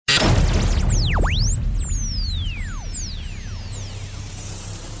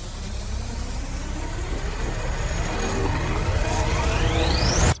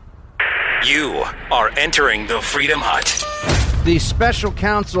are entering the Freedom Hut. The special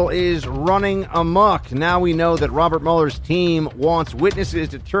counsel is running amok. Now we know that Robert Mueller's team wants witnesses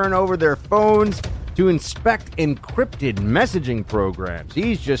to turn over their phones to inspect encrypted messaging programs.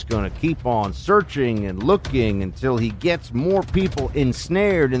 He's just going to keep on searching and looking until he gets more people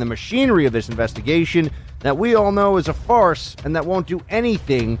ensnared in the machinery of this investigation that we all know is a farce and that won't do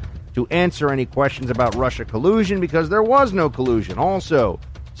anything to answer any questions about Russia collusion, because there was no collusion. Also,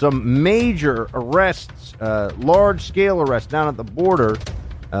 some major arrests, large-scale arrests down at the border,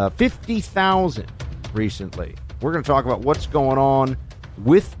 50,000 recently. We're going to talk about what's going on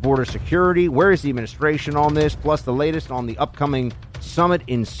with border security. Where is the administration on this? Plus the latest on the upcoming summit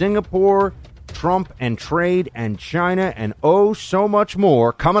in Singapore, Trump and trade and China, and oh, so much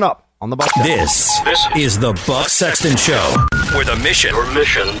more coming up on the Buck. This is the Buck Sexton Show, where the mission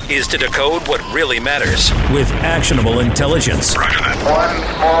is to decode what really matters with actionable intelligence. One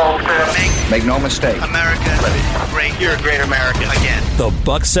small step. Make no mistake. America, great. You're a great American again. The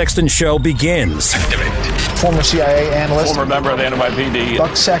Buck Sexton Show begins. Former CIA analyst. Former member of the NYPD.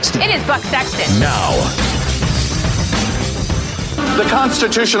 Buck Sexton. It is Buck Sexton. Now. The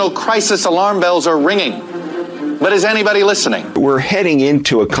constitutional crisis alarm bells are ringing. But is anybody listening? We're heading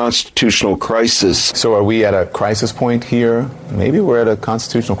into a constitutional crisis. So are we at a crisis point here? Maybe we're at a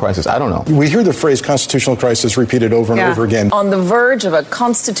constitutional crisis. I don't know. We hear the phrase constitutional crisis repeated over and over again. On the verge of a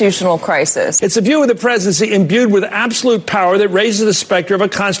constitutional crisis. It's a view of the presidency imbued with absolute power that raises the specter of a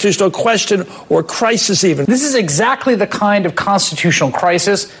constitutional question or crisis even. This is exactly the kind of constitutional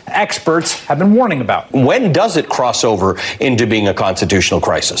crisis experts have been warning about. When does it cross over into being a constitutional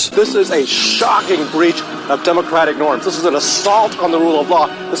crisis? This is a shocking breach of democratic norms. This is an assault on the rule of law.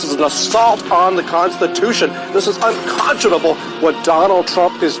 This is an assault on the Constitution. This is unconscionable what Donald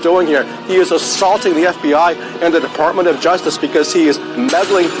Trump is doing here. He is assaulting the FBI and the Department of Justice because he is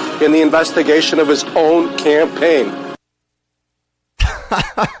meddling in the investigation of his own campaign.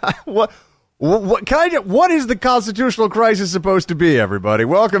 What is the constitutional crisis supposed to be, everybody?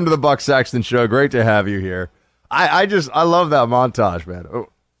 Welcome to the Buck Sexton Show. Great to have you here. I love that montage, man.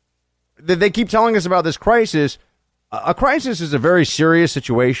 They keep telling us about this crisis. A crisis is a very serious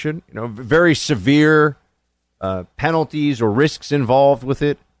situation, very severe penalties or risks involved with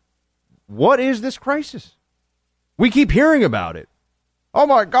it. What is this crisis? We keep hearing about it. Oh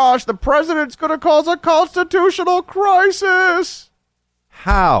my gosh, the president's going to cause a constitutional crisis.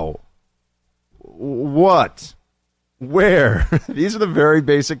 How? What? Where? These are the very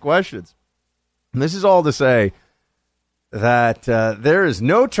basic questions. And this is all to say that there is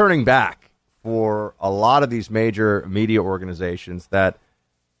no turning back for a lot of these major media organizations that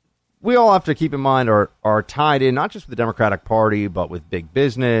we all have to keep in mind are tied in not just with the Democratic Party, but with big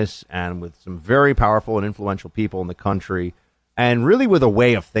business and with some very powerful and influential people in the country, and really with a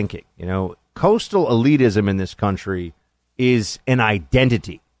way of thinking. Coastal elitism in this country is an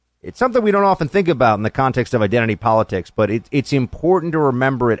identity. It's something we don't often think about in the context of identity politics, but it's important to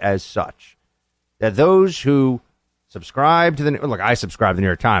remember it as such. That those who subscribe to I subscribe to the New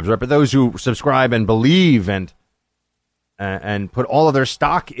York Times, right? But those who subscribe and believe and put all of their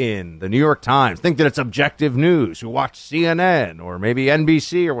stock in the New York Times, think that it's objective news, who watch CNN or maybe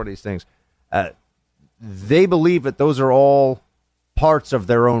NBC or one of these things, they believe that those are all parts of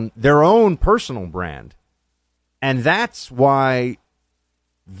their own personal brand. And that's why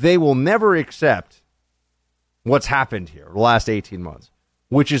they will never accept what's happened here the last 18 months,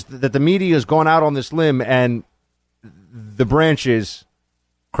 which is that the media has gone out on this limb and the branch is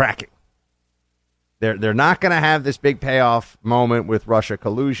cracking. They're not going to have this big payoff moment with Russia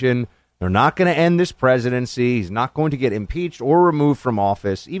collusion. They're not going to end this presidency. He's not going to get impeached or removed from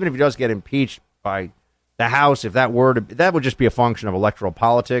office. Even if he does get impeached by the House, if that would just be a function of electoral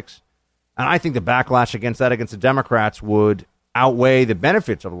politics. And I think the backlash against the Democrats would outweigh the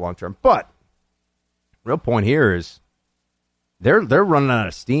benefits of the long term. But the real point here is they're running out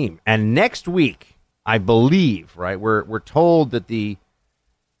of steam. And next week, I believe, right, we're told that the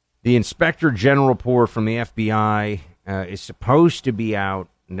Inspector General report from the FBI is supposed to be out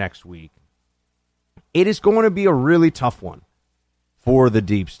next week. It is going to be a really tough one for the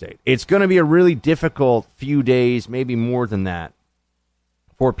deep state. It's going to be a really difficult few days, maybe more than that,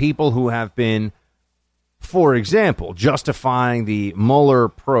 for people who have been, for example, justifying the Mueller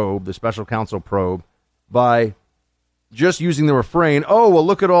probe, the special counsel probe, by just using the refrain, "Oh, well,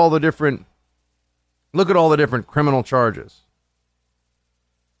 look at all the different criminal charges."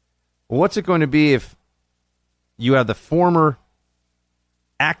 What's it going to be if you have the former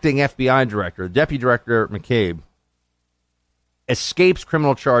acting FBI director, Deputy Director McCabe, escapes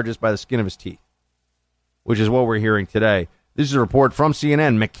criminal charges by the skin of his teeth, which is what we're hearing today. This is a report from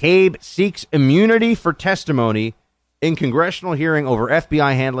CNN. McCabe seeks immunity for testimony in congressional hearing over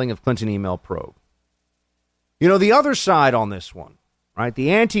FBI handling of Clinton email probe. You know, the other side on this one, right?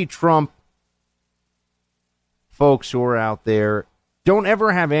 The anti-Trump folks who are out there don't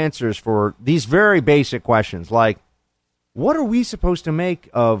ever have answers for these very basic questions, like, what are we supposed to make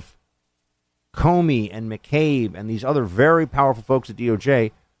of Comey and McCabe and these other very powerful folks at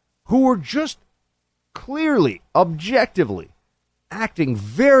DOJ who were just clearly, objectively acting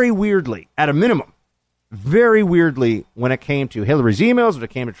very weirdly, at a minimum, very weirdly when it came to Hillary's emails, when it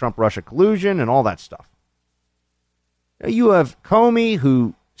came to Trump-Russia collusion and all that stuff. You have Comey,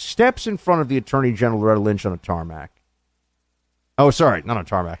 who steps in front of the Attorney General, Loretta Lynch, on a tarmac. Oh, sorry, not on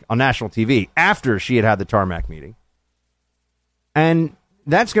tarmac, on national TV, after she had the tarmac meeting. And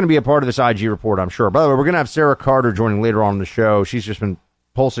that's going to be a part of this IG report, I'm sure. By the way, we're going to have Sarah Carter joining later on in the show. She's just been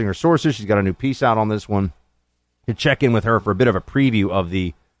pulsing her sources. She's got a new piece out on this one. To check in with her for a bit of a preview of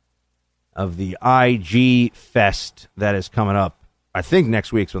the IG Fest that is coming up. I think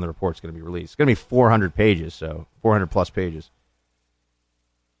next week's when the report's going to be released. It's going to be 400 pages, so 400 plus pages.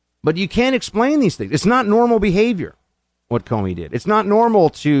 But you can't explain these things. It's not normal behavior, what Comey did. It's not normal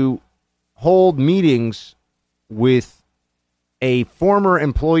to hold meetings with a former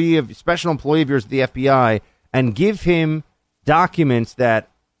special employee of yours at the FBI and give him documents that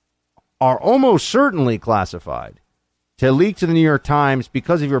are almost certainly classified to leak to the New York Times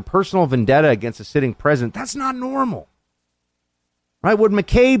because of your personal vendetta against a sitting president. That's not normal. Right? What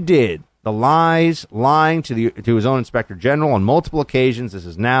McCabe did, the lying to his own inspector general on multiple occasions. This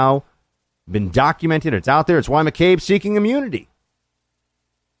has now been documented. It's out there. It's why McCabe's seeking immunity.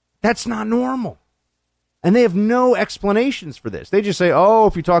 That's not normal. And they have no explanations for this. They just say, oh,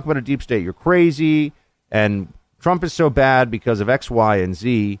 if you talk about a deep state, you're crazy, and Trump is so bad because of X, Y, and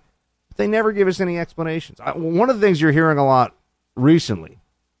Z. But they never give us any explanations. One of the things you're hearing a lot recently,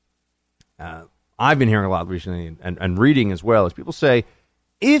 I've been hearing a lot recently and reading as well, is people say,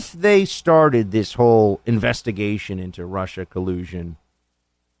 if they started this whole investigation into Russia collusion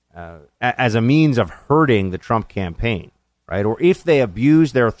as a means of hurting the Trump campaign, right? Or if they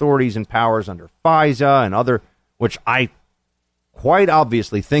abuse their authorities and powers under FISA and other, which I quite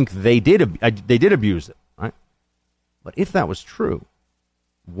obviously think they did abuse it, right? But if that was true,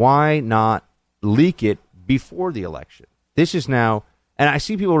 why not leak it before the election? This is now, and I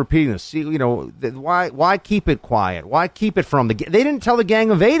see people repeating this. See, why keep it quiet? Why keep it from they didn't tell the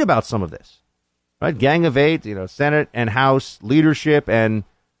Gang of Eight about some of this, right? Gang of Eight, Senate and House leadership and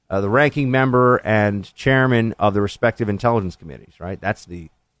the ranking member and chairman of the respective intelligence committees, right? That's the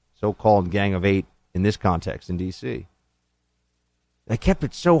so-called Gang of Eight in this context in D.C. They kept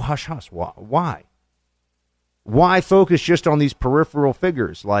it so hush-hush. Why? Why focus just on these peripheral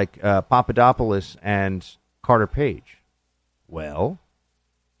figures like Papadopoulos and Carter Page? Well,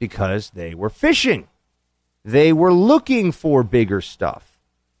 because they were fishing. They were looking for bigger stuff.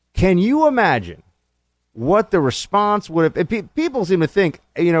 Can you imagine what the response would have... People seem to think,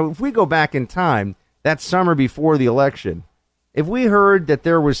 if we go back in time, that summer before the election, if we heard that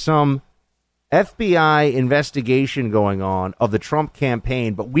there was some FBI investigation going on of the Trump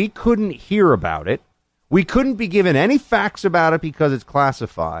campaign, but we couldn't hear about it, we couldn't be given any facts about it because it's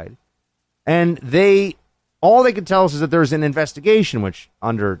classified, and all they could tell us is that there's an investigation, which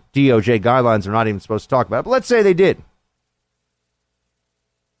under DOJ guidelines are not even supposed to talk about. But let's say they did.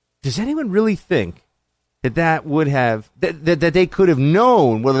 Does anyone really think that would have that they could have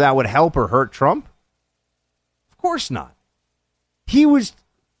known whether that would help or hurt Trump? Of course not. He was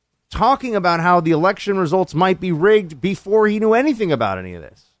talking about how the election results might be rigged before he knew anything about any of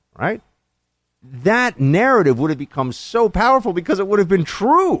this, right? That narrative would have become so powerful because it would have been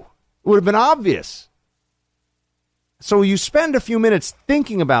true. It would have been obvious. So you spend a few minutes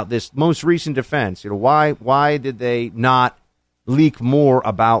thinking about this most recent defense. Why did they not leak more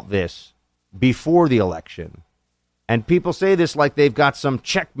about this before the election? And people say this like they've got some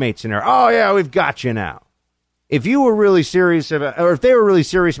checkmates in there. Oh, yeah, we've got you now. If you were really serious about, or if they were really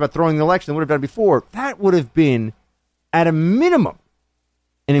serious about throwing the election, they would have done it before. That would have been, at a minimum,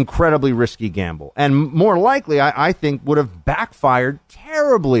 an incredibly risky gamble. And more likely, I think, would have backfired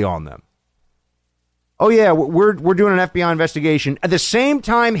terribly on them. Oh, yeah, we're doing an FBI investigation. At the same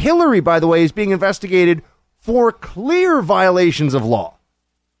time, Hillary, by the way, is being investigated for clear violations of law.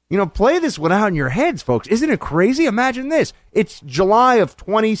 Play this one out in your heads, folks. Isn't it crazy? Imagine this. It's July of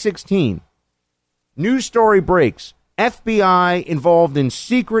 2016. News story breaks. FBI involved in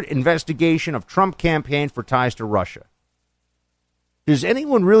secret investigation of Trump campaign for ties to Russia. Does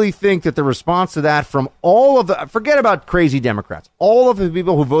anyone really think that the response to that from all of the, forget about crazy Democrats, all of the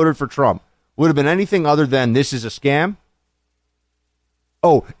people who voted for Trump would have been anything other than this is a scam?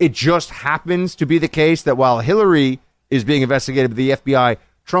 oh, it just happens to be the case that while Hillary is being investigated by the FBI,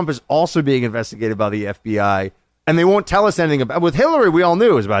 Trump is also being investigated by the FBI, and they won't tell us anything about. With Hillary, we all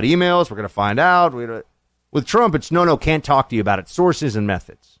knew it was about emails. We're going to find out. With Trump, it's no, can't talk to you about it. Sources and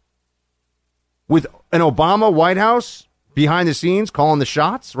methods. With an Obama White House behind the scenes calling the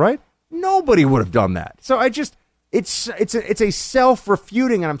shots, right? Nobody would have done that. So it's a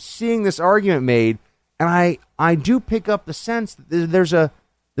self-refuting, and I'm seeing this argument made, and I do pick up the sense that there's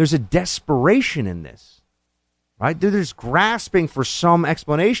a desperation in this, right? There's grasping for some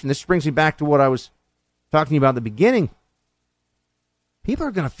explanation. This brings me back to what I was talking about at the beginning. People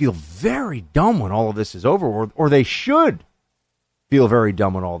are going to feel very dumb when all of this is over, or they should feel very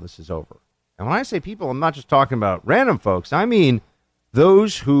dumb when all this is over. And when I say people, I'm not just talking about random folks. I mean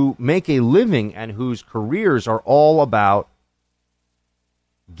those who make a living and whose careers are all about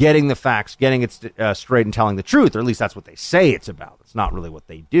getting the facts, getting it straight and telling the truth, or at least that's what they say it's about. It's not really what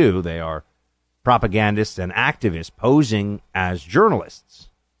they do. They are propagandists and activists posing as journalists.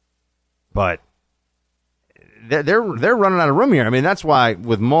 But they're running out of room here. I mean, that's why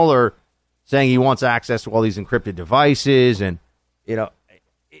with Mueller saying he wants access to all these encrypted devices, and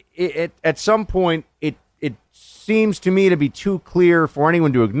it at some point it seems to me to be too clear for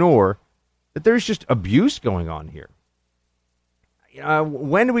anyone to ignore that there's just abuse going on here.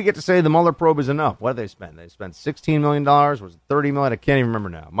 When do we get to say the Mueller probe is enough? What did they spend? They spent $16 million. Was it $30 million? I can't even remember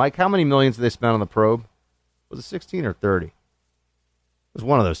now. Mike, how many millions did they spend on the probe? Was it 16 or 30? It was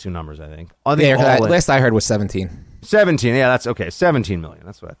one of those two numbers, I think. Last I heard was 17. 17, yeah, that's okay. 17 million,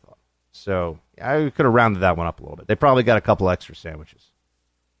 that's what I thought. So I could have rounded that one up a little bit. They probably got a couple extra sandwiches.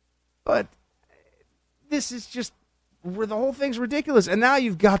 But this is just, where the whole thing's ridiculous. And now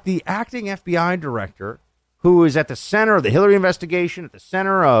you've got the acting FBI director who is at the center of the Hillary investigation, at the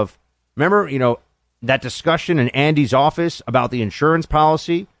center of, remember, that discussion in Andy's office about the insurance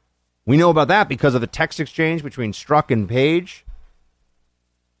policy. We know about that because of the text exchange between Strzok and Page.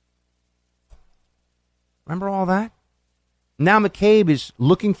 Remember all that? Now McCabe is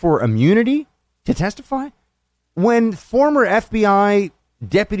looking for immunity to testify? When former FBI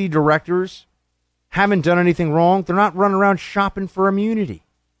deputy directors haven't done anything wrong, they're not running around shopping for immunity.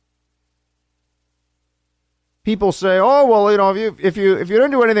 People say, oh, well, if you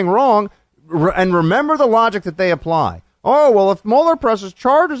don't do anything wrong, and remember the logic that they apply. Oh, well, if Mueller presses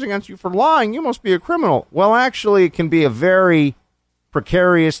charges against you for lying, you must be a criminal. Well, actually, it can be a very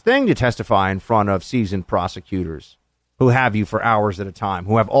precarious thing to testify in front of seasoned prosecutors who have you for hours at a time,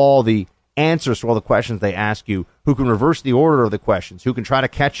 who have all the answers to all the questions they ask you, who can reverse the order of the questions, who can try to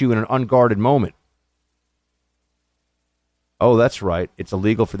catch you in an unguarded moment. Oh, that's right. It's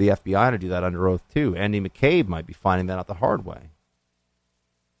illegal for the FBI to do that under oath, too. Andy McCabe might be finding that out the hard way.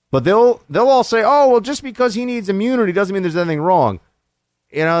 But they'll all say, oh, well, just because he needs immunity doesn't mean there's anything wrong.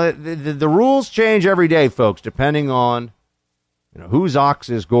 The rules change every day, folks, depending on whose ox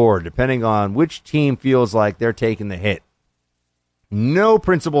is gored, depending on which team feels like they're taking the hit. No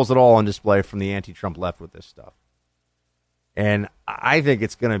principles at all on display from the anti-Trump left with this stuff. And I think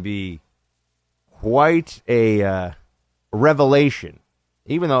it's going to be quite a revelation,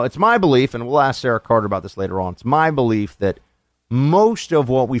 even though it's my belief, and we'll ask Sarah Carter about this later on, it's my belief that most of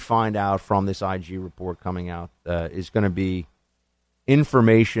what we find out from this IG report coming out is going to be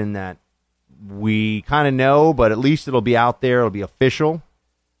information that we kind of know, but at least it'll be out there, it'll be official,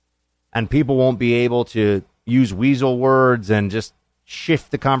 and people won't be able to use weasel words and just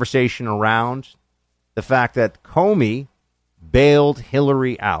shift the conversation around the fact that Comey bailed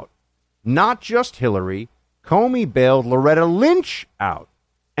Hillary out. Not just Hillary, Comey bailed Loretta Lynch out,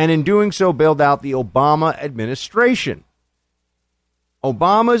 and in doing so bailed out the Obama administration.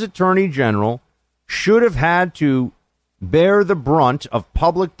 Obama's attorney general should have had to bear the brunt of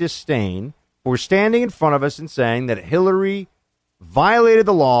public disdain for standing in front of us and saying that Hillary violated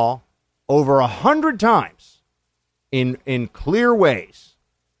the law over 100 times in clear ways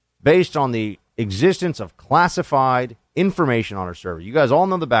based on the existence of classified information on her server. You guys all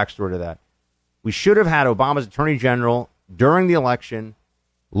know the backstory to that. We should have had Obama's attorney general during the election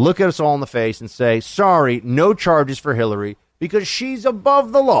look at us all in the face and say, sorry, no charges for Hillary because she's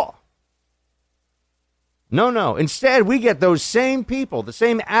above the law. No. Instead, we get those same people, the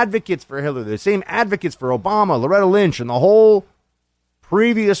same advocates for Hillary, the same advocates for Obama, Loretta Lynch, and the whole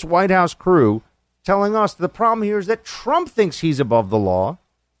previous White House crew telling us the problem here is that Trump thinks he's above the law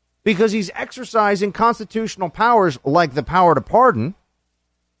because he's exercising constitutional powers like the power to pardon.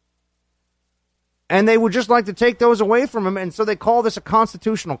 And they would just like to take those away from him. And so they call this a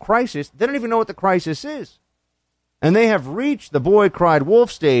constitutional crisis. They don't even know what the crisis is. And they have reached the boy cried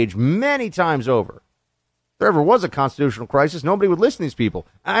wolf stage many times over. there ever was a constitutional crisis, nobody would listen to these people.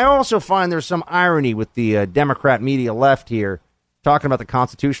 I also find there's some irony with the Democrat media left here talking about the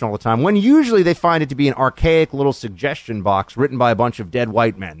Constitution all the time, when usually they find it to be an archaic little suggestion box written by a bunch of dead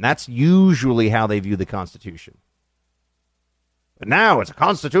white men. That's usually how they view the Constitution. But now it's a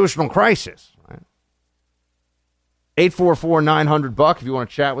constitutional crisis. Right? 844-900-BUCK if you want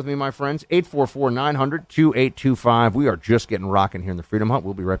to chat with me, my friends. 844-900-2825. We are just getting rocking here in the Freedom Hut.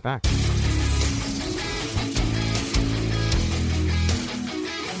 We'll be right back.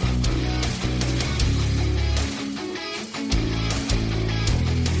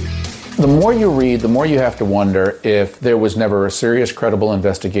 The more you read, the more you have to wonder if there was never a serious, credible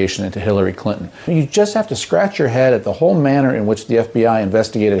investigation into Hillary Clinton. You just have to scratch your head at the whole manner in which the FBI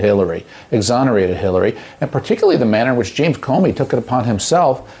investigated Hillary, exonerated Hillary, and particularly the manner in which James Comey took it upon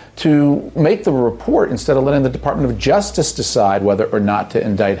himself to make the report instead of letting the Department of Justice decide whether or not to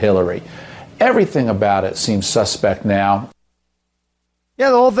indict Hillary. Everything about it seems suspect now. Yeah,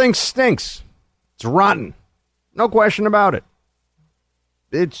 the whole thing stinks. It's rotten. No question about it.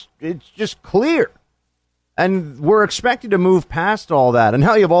 It's just clear. And we're expected to move past all that. And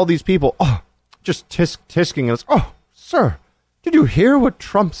now you have all these people, just tisking us. Oh, sir, did you hear what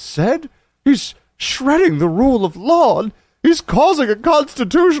Trump said? He's shredding the rule of law. And he's causing a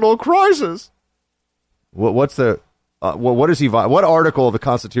constitutional crisis. What article of the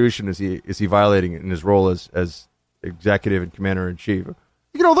Constitution is he violating in his role as executive and commander in chief?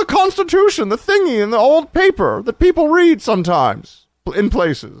 You know, the Constitution, the thingy in the old paper that people read sometimes. In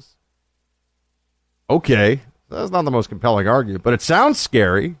places. Okay, that's not the most compelling argument, but it sounds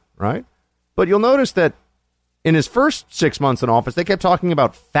scary, right? But you'll notice that in his first 6 months in office, they kept talking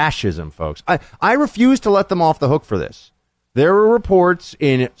about fascism, folks. I refuse to let them off the hook for this. There were reports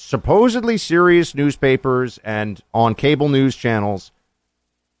in supposedly serious newspapers and on cable news channels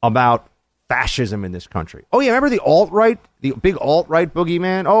about fascism in this country. Oh, yeah, remember the alt-right, the big alt-right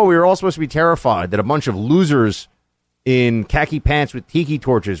boogeyman? Oh, we were all supposed to be terrified that a bunch of losers in khaki pants with tiki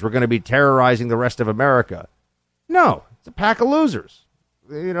torches, we're going to be terrorizing the rest of America. No, it's a pack of losers.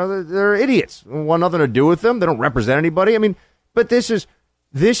 You know, they're idiots. Want nothing to do with them. They don't represent anybody. I mean, but this is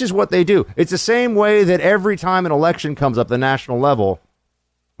what they do. It's the same way that every time an election comes up at the national level,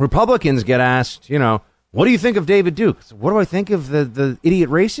 Republicans get asked, you know, what do you think of David Duke? So what do I think of the idiot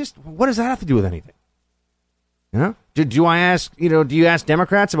racist? What does that have to do with anything? You know? Do you ask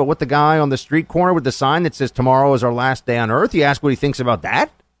Democrats about what the guy on the street corner with the sign that says tomorrow is our last day on earth? You ask what he thinks about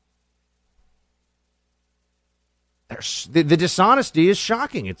that? The dishonesty is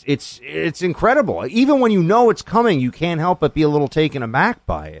shocking. It's incredible. Even when you know it's coming, you can't help but be a little taken aback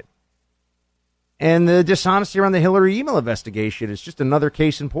by it. And the dishonesty around the Hillary email investigation is just another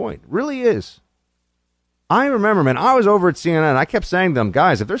case in point. It really is. I remember, man, I was over at CNN. I kept saying to them,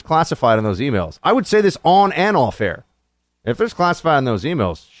 guys, if there's classified in those emails, I would say this on and off air. If there's classified in those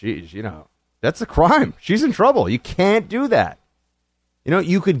emails, that's a crime. She's in trouble. You can't do that. You know,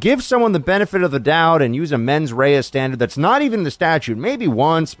 you could give someone the benefit of the doubt and use a mens rea standard that's not even in the statute. Maybe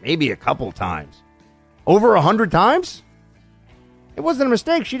once, maybe a couple times. Over 100 times? It wasn't a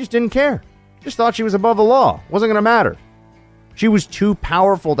mistake. She just didn't care. Just thought she was above the law. Wasn't going to matter. She was too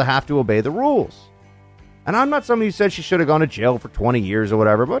powerful to have to obey the rules. And I'm not somebody who said she should have gone to jail for 20 years or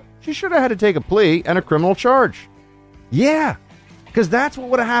whatever, but she should have had to take a plea and a criminal charge. Yeah, because that's what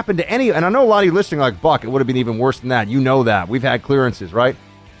would have happened to any... And I know a lot of you listening like, Buck, it would have been even worse than that. You know that. We've had clearances, right?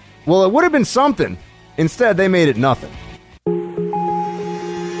 Well, it would have been something. Instead, they made it nothing.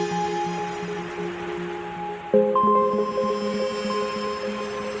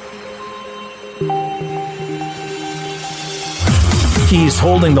 He's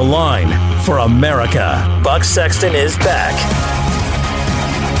holding the line for America. Buck Sexton is back.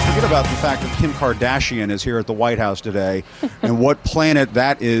 Forget about the fact that Kim Kardashian is here at the White House today and what planet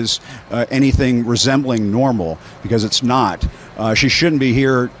that is anything resembling normal, because it's not. She shouldn't be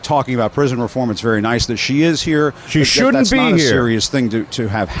here talking about prison reform. It's very nice that she is here. She shouldn't that's be not here. A serious thing to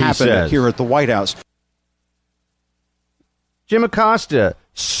have happen here at the White House. Jim Acosta,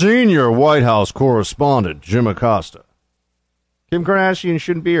 senior White House correspondent, Jim Acosta. Kim Kardashian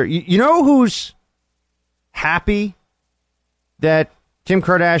shouldn't be here. You know who's happy that Kim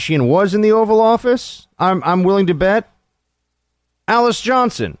Kardashian was in the Oval Office? I'm willing to bet. Alice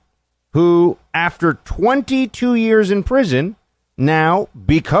Johnson, who, after 22 years in prison, now,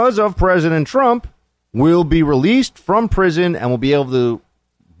 because of President Trump, will be released from prison and will be able to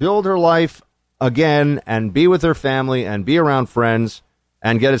build her life again and be with her family and be around friends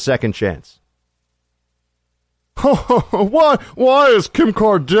and get a second chance. Why is Kim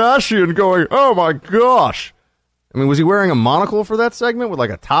Kardashian going, oh my gosh? I mean, was he wearing a monocle for that segment with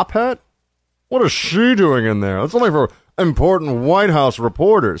like a top hat? What is she doing in there? That's only for important White House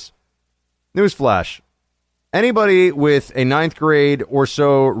reporters. Newsflash. Anybody with a 9th grade or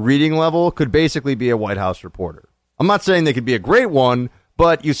so reading level could basically be a White House reporter. I'm not saying they could be a great one,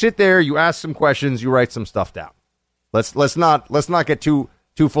 but you sit there, you ask some questions, you write some stuff down. Let's not get too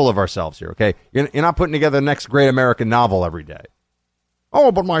full of ourselves here, okay? You're not putting together the next great American novel every day.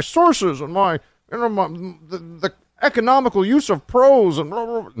 Oh, but my sources and the economical use of prose and blah,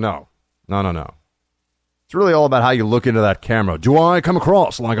 blah, blah. No. It's really all about how you look into that camera. Do I come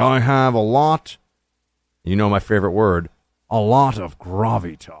across like I have a lot, you know my favorite word, a lot of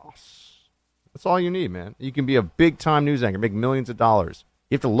gravitas? That's all you need, man. You can be a big-time news anchor, make millions of dollars.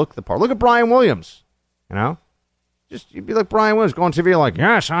 You have to look the part. Look at Brian Williams, you know? You'd be like Brian Williams, going to TV like,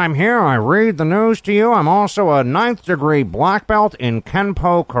 yes, I'm here, I read the news to you. I'm also a 9th degree black belt in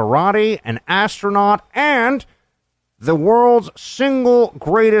Kenpo Karate, an astronaut, and the world's single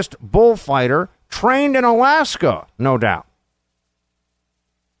greatest bullfighter, trained in Alaska, no doubt.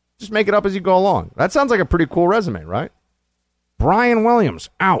 Just make it up as you go along. That sounds like a pretty cool resume, right? Brian Williams,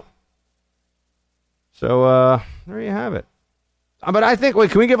 out. So, there you have it. But I think,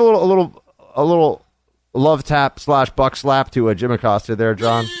 can we give a little love tap / buck slap to Jim Acosta there,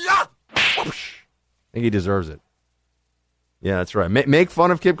 John? I think he deserves it. Yeah, that's right. Make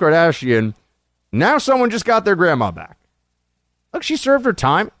fun of Kim Kardashian. Now someone just got their grandma back. Look, she served her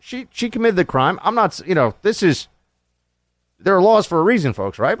time. She committed the crime. I'm not, there are laws for a reason,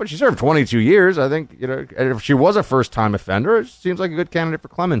 folks, right? But she served 22 years. I think, and if she was a first-time offender, it seems like a good candidate for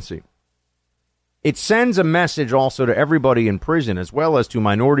clemency. It sends a message also to everybody in prison, as well as to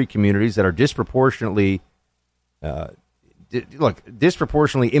minority communities that are disproportionately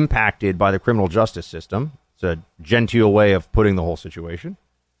impacted by the criminal justice system. It's a genteel way of putting the whole situation.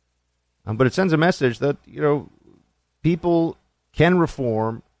 But it sends a message that, people can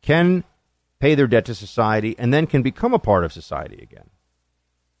reform, can pay their debt to society, and then can become a part of society again.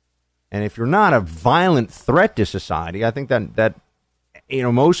 And if you're not a violent threat to society, I think that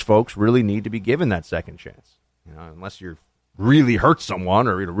most folks really need to be given that second chance. Unless you're really hurt someone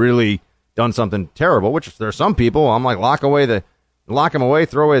or really done something terrible, which there are some people, I'm like, lock them away,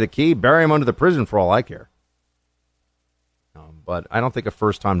 throw away the key, bury them under the prison for all I care. But I don't think a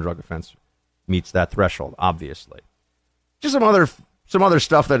first-time drug offense meets that threshold, obviously. Just some other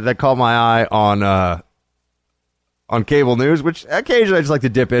stuff that caught my eye on cable news, which occasionally I just like to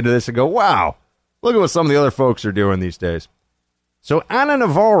dip into this and go, wow, look at what some of the other folks are doing these days. So Ana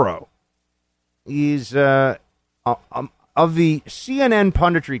Navarro is of the CNN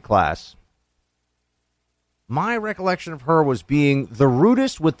punditry class. My recollection of her was being the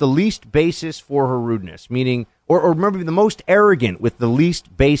rudest with the least basis for her rudeness, meaning, or maybe the most arrogant with the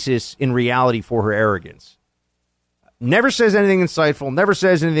least basis in reality for her arrogance. Never says anything insightful, never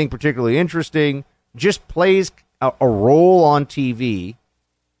says anything particularly interesting, just plays a role on TV,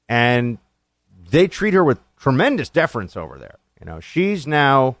 and they treat her with tremendous deference over there. She's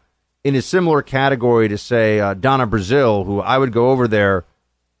now in a similar category to, say, Donna Brazile, who I would go over there,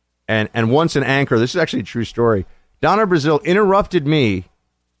 and once an anchor, this is actually a true story, Donna Brazile interrupted me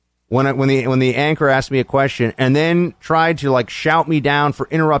when the anchor asked me a question, and then tried to, shout me down for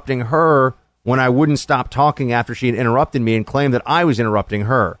interrupting her when I wouldn't stop talking after she had interrupted me and claimed that I was interrupting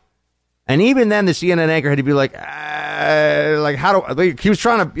her. And even then, the CNN anchor had to be he was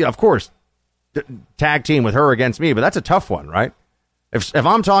trying to, of course, tag team with her against me, but that's a tough one, right? If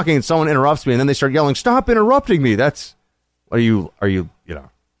I'm talking and someone interrupts me and then they start yelling, "Stop interrupting me!" That's, are you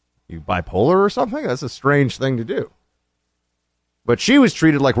bipolar or something? That's a strange thing to do. But she was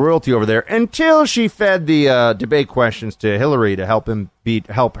treated like royalty over there until she fed the debate questions to Hillary to help her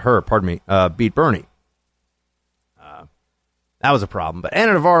beat Bernie. That was a problem. But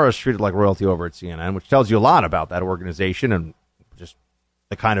Ana Navarro is treated like royalty over at CNN, which tells you a lot about that organization and just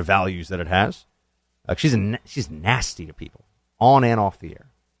the kind of values that it has. She's nasty to people, on and off the air.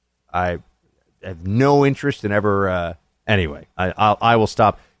 I have no interest in ever. Anyway, I will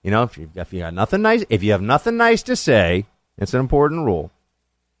stop. If you have nothing nice to say, it's an important rule.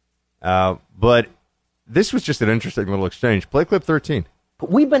 But this was just an interesting little exchange. Play clip 13.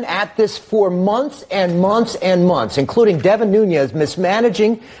 We've been at this for months and months and months, including Devin Nunes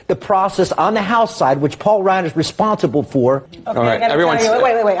mismanaging the process on the House side, which Paul Ryan is responsible for. Okay, all right, everyone's...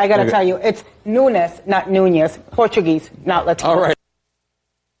 Wait. I got to tell you. It's Nunes, not Nunez. Portuguese, not Latino. All right.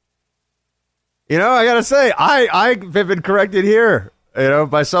 I got to say, I've been corrected here,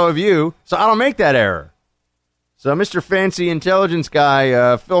 by some of you, so I don't make that error. So Mr. Fancy Intelligence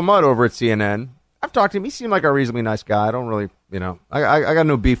guy, Phil Mudd over at CNN, I've talked to him. He seemed like a reasonably nice guy. I don't really, I got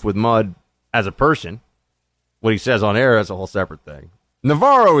no beef with Mudd as a person. What he says on air is a whole separate thing.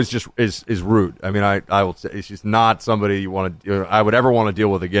 Navarro is just is rude. I mean, I will say she's not somebody I would ever want to deal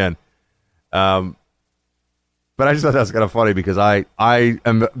with again. But I just thought that was kind of funny because I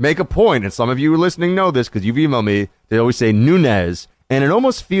make a point, and some of you listening know this because you've emailed me. They always say Nunez, and it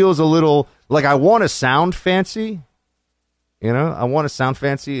almost feels a little like I want to sound fancy. You know, I want to sound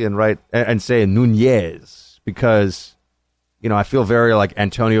fancy and say Nunez because, you know, I feel very like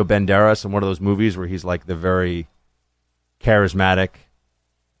Antonio Banderas in one of those movies where he's like the very charismatic,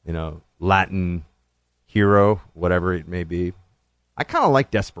 you know, Latin hero, whatever it may be. I kind of like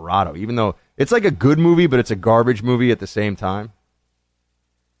Desperado, even though it's like a good movie, but it's a garbage movie at the same time.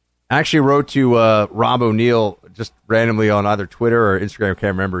 I actually wrote to Rob O'Neill just randomly on either Twitter or Instagram, I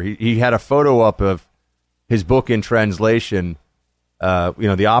can't remember. He had a photo up of his book in translation,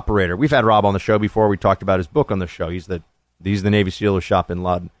 The Operator. We've had Rob on the show before. We talked about his book on the show. He's the Navy SEAL who shot bin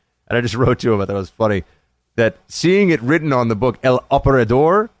Laden. And I just wrote to him, I thought it was funny, that seeing it written on the book, El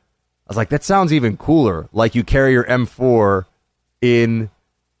Operador, I was like, that sounds even cooler. Like you carry your M4 in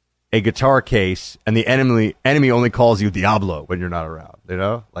a guitar case, and the enemy only calls you Diablo when you're not around. You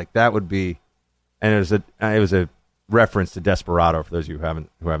know, like that would be. And it was a reference to Desperado for those of you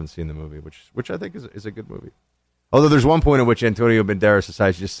who haven't seen the movie, which I think is a good movie. Although there's one point at which Antonio Banderas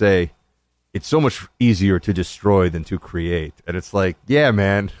decides to just say, "It's so much easier to destroy than to create," and it's like, yeah,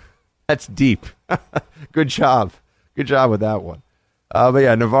 man, that's deep. Good job with that one. But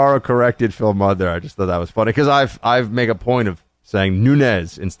yeah, Navarro corrected Phil Mudd there. I just thought that was funny because I've made a point of saying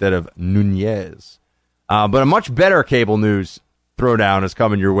Nunez instead of Nunez. But a much better cable news throwdown is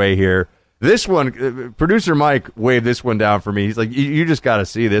coming your way here. This one, producer Mike waved this one down for me. He's like, you just got to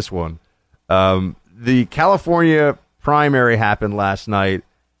see this one. The California primary happened last night,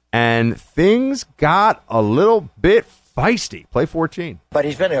 and things got a little bit feisty. Play 14. But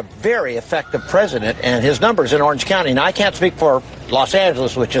he's been a very effective president, and his numbers in Orange County. Now, I can't speak for Los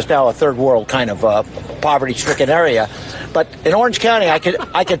Angeles, which is now a third world kind of poverty-stricken area. But in Orange County, I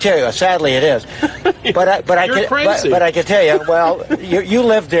can tell you, sadly it is. But I can tell you, well, you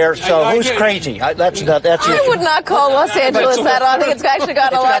live there, so who's crazy? That's I would not call Los Angeles that. I think it's actually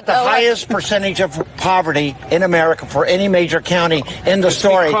got a lot. The highest percentage of poverty in America for any major county in the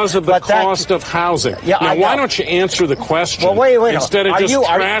story. Because of the cost of housing. Yeah, now, why don't you answer the question instead of just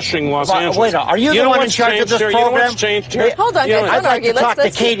trashing Los Angeles? Wait, are you the one in charge of this program? You know what's changed here? Hold on, guys. I'd like to talk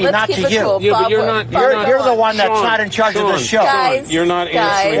to Katie, not to you. Cool. Yeah, but you're not. You're the one that's not in charge of this show. Guys, you're not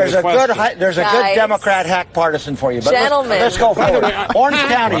answering the question. There's a good Democrat hack partisan for you. But gentlemen, let's go forward. Orange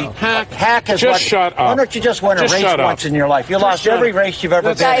County hack is just shut up. Why don't you just win a race once in your life? You lost every race you've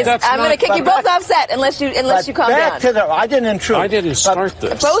ever been in. Guys, I'm going to kick you both offset unless you calm down. I didn't intrude. I didn't start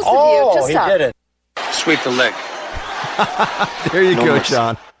this. Both of you, just stop. He did it. Sweep the leg. There you go,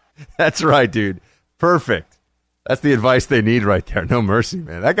 Sean. That's right, dude. Perfect. That's the advice they need right there. No mercy,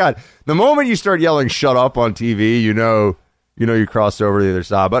 man. The moment you start yelling "shut up" on TV, you know you crossed over to the other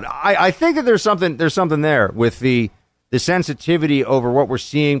side. But I think that there's something there with the sensitivity over what we're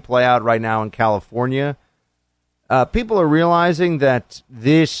seeing play out right now in California. People are realizing that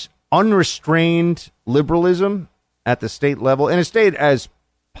this unrestrained liberalism at the state level, in a state as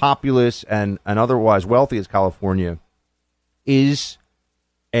populous and otherwise wealthy as California, is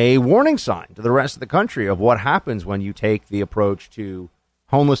a warning sign to the rest of the country of what happens when you take the approach to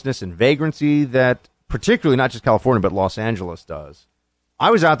homelessness and vagrancy that particularly not just California, but Los Angeles does. I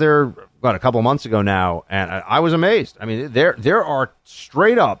was out there about a couple of months ago now, and I was amazed. I mean, there are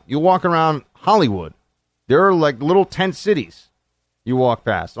straight up, you walk around Hollywood, there are like little tent cities you walk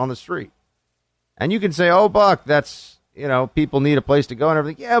past on the street. And you can say, oh, Buck, that's, people need a place to go and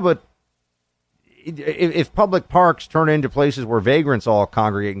everything. Yeah, but if public parks turn into places where vagrants all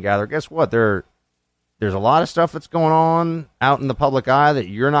congregate and gather, guess what? There's a lot of stuff that's going on out in the public eye that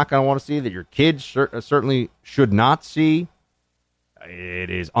you're not going to want to see, that your kids certainly should not see. It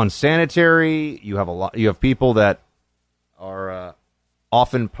is unsanitary. You have people that are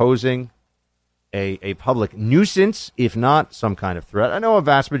often posing a public nuisance, if not some kind of threat. I know a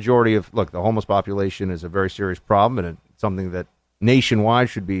vast majority of the homeless population is a very serious problem, and it's something that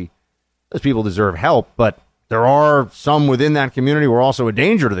nationwide should be. Those people deserve help, but there are some within that community who are also a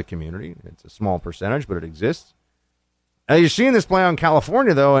danger to the community. It's a small percentage, but it exists. Now, you're seeing this play out in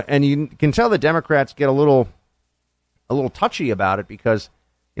California, though, and you can tell the Democrats get a little touchy about it because,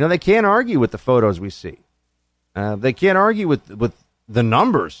 they can't argue with the photos we see. They can't argue with the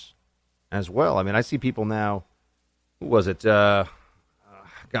numbers as well. I mean, I see people now. Who was it? One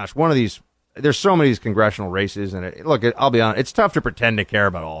of these. There's so many of these congressional races, and I'll be honest, it's tough to pretend to care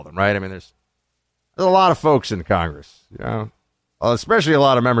about all of them, right? I mean, there's a lot of folks in Congress, especially a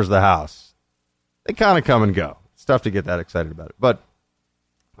lot of members of the House. They kind of come and go. It's tough to get that excited about it. But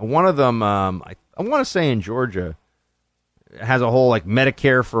One of them, I want to say in Georgia, has a whole like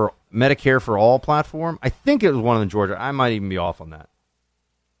Medicare for all platform. I think it was one of them in Georgia. I might even be off on that.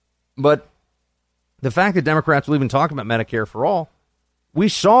 But the fact that Democrats will even talk about Medicare for all, we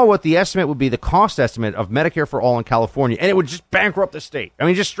saw what the estimate would be, the cost estimate of Medicare for all in California, and it would just bankrupt the state. I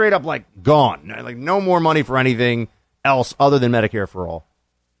mean, just straight up like gone. Like no more money for anything else other than Medicare for all.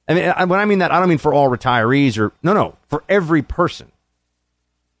 I mean, when I mean that, I don't mean for all retirees or no, for every person.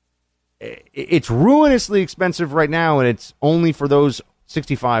 It's ruinously expensive right now, and it's only for those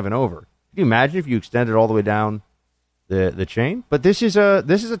 65 and over. Can you imagine if you extended all the way down the chain? But this is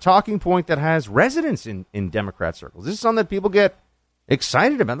a talking point that has resonance in Democrat circles. This is something that people get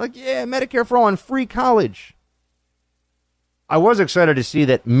excited about. Like, yeah, Medicare for all and free college. I was excited to see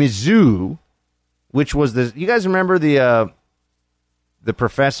that Mizzou, which was you guys remember the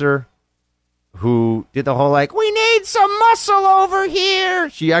professor who did the whole like, we need some muscle over here.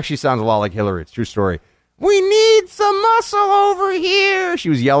 She actually sounds a lot like Hillary. It's a true story. We need some muscle over here. She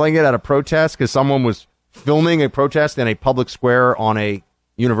was yelling it at a protest because someone was filming a protest in a public square on a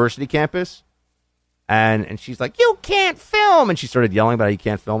university campus. And she's like, you can't film. And she started yelling about how you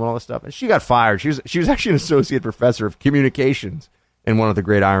can't film and all this stuff. And she got fired. She was actually an associate professor of communications in one of the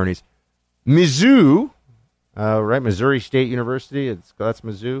great ironies. Mizzou, right? Missouri State University. That's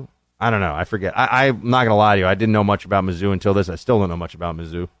Mizzou. I don't know. I forget. I'm not going to lie to you. I didn't know much about Mizzou until this. I still don't know much about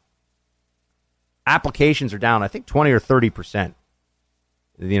Mizzou. Applications are down, I think, 20 or 30%,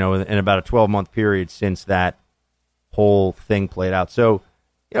 in about a 12-month period since that whole thing played out. So,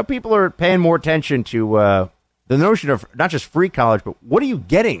 people are paying more attention to the notion of not just free college, but what are you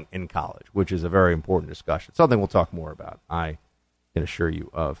getting in college, which is a very important discussion. Something we'll talk more about. I can assure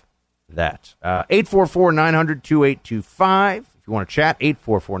you of that. 844-900-2825. If you want to chat,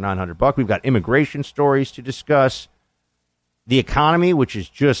 844-900-BUCK. We've got immigration stories to discuss. The economy, which is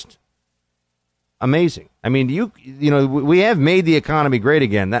just amazing. I mean, we have made the economy great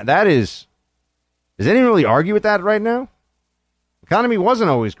again. That is, does anyone really argue with that right now? The economy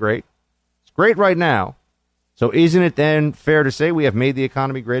wasn't always great. It's great right now. So isn't it then fair to say we have made the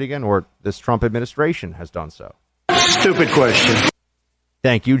economy great again, or this Trump administration has done so? Stupid question.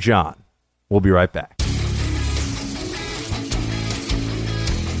 Thank you, John. We'll be right back.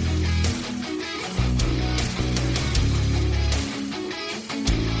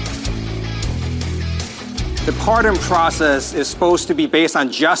 The pardon process is supposed to be based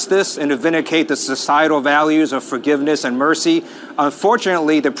on justice and to vindicate the societal values of forgiveness and mercy.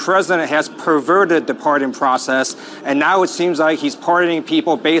 Unfortunately, the president has perverted the pardon process, and now it seems like he's pardoning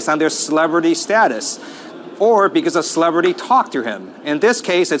people based on their celebrity status or because a celebrity talked to him. In this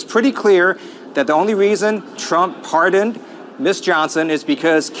case, it's pretty clear that the only reason Trump pardoned Ms. Johnson is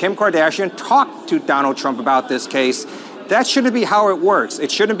because Kim Kardashian talked to Donald Trump about this case. That shouldn't be how it works. It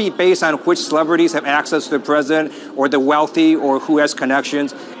shouldn't be based on which celebrities have access to the president or the wealthy or who has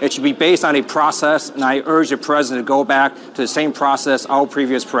connections. It should be based on a process, and I urge the president to go back to the same process all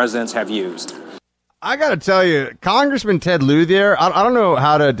previous presidents have used. I got to tell you, Congressman Ted Lieu there, I don't know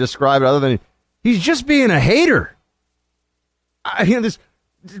how to describe it other than he's just being a hater. This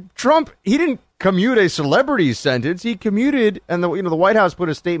Trump, he didn't commute a celebrity sentence. He commuted, and the White House put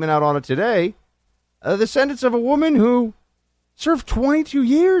a statement out on it today, the sentence of a woman who served 22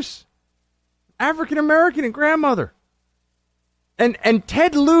 years, African-American and grandmother. And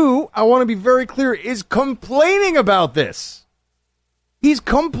Ted Lieu, I want to be very clear, is complaining about this. He's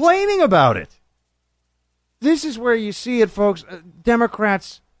complaining about it. This is where you see it, folks.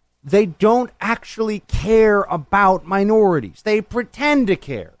 Democrats, they don't actually care about minorities. They pretend to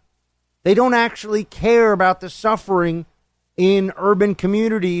care. They don't actually care about the suffering in urban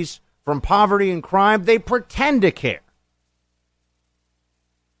communities from poverty and crime. They pretend to care.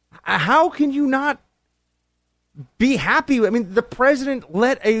 How can you not be happy? I mean, the president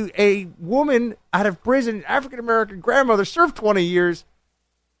let a woman out of prison, African-American grandmother, serve 20 years.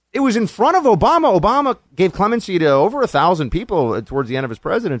 It was in front of Obama. Obama gave clemency to over 1,000 people towards the end of his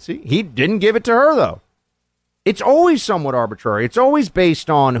presidency. He didn't give it to her, though. It's always somewhat arbitrary. It's always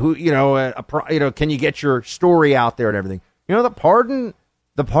based on who, can you get your story out there and everything.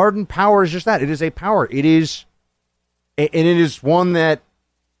 The pardon power is just that. It is a power. It is one that,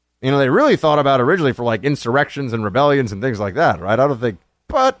 they really thought about originally for like insurrections and rebellions and things like that, right? I don't think,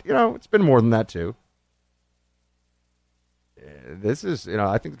 but, it's been more than that too. This is,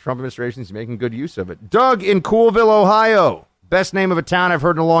 I think the Trump administration is making good use of it. Doug in Coolville, Ohio. Best name of a town I've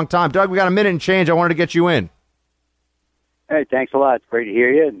heard in a long time. Doug, we got a minute and change. I wanted to get you in. Hey, thanks a lot. It's great to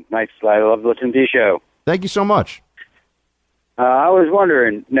hear you. Nice. I love listening to your show. Thank you so much. I was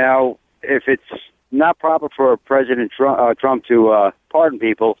wondering, now, if it's not proper for President Trump to pardon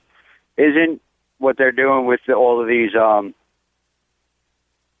people. Isn't what they're doing with all of these? I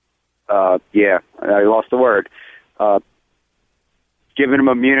lost the word. Giving them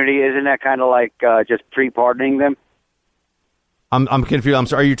immunity, isn't that kind of like just pre-pardoning them? I'm confused. I'm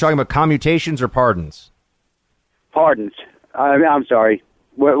sorry. Are you talking about commutations or pardons? Pardons. I'm sorry.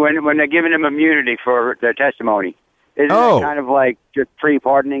 When they're giving them immunity for their testimony, isn't that kind of like just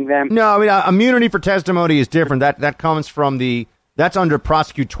pre-pardoning them? No, I mean immunity for testimony is different. That comes from that's under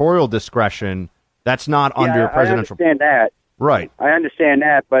prosecutorial discretion. That's not under presidential. I understand that. Right. I understand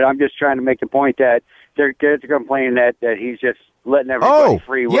that, but I'm just trying to make the point that they're complaining that he's just letting everybody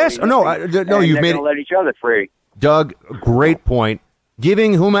free. Yes. No. You've made it. Let each other free. Doug, great point.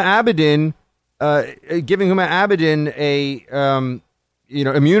 Giving Huma Abedin a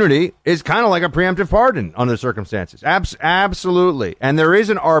immunity is kind of like a preemptive pardon under the circumstances. Absolutely. And there is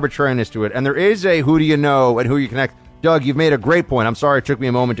an arbitrariness to it, and there is a who do you know and who you connect. Doug, you've made a great point. I'm sorry it took me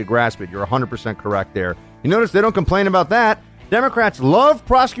a moment to grasp it. You're 100% correct there. You notice they don't complain about that. Democrats love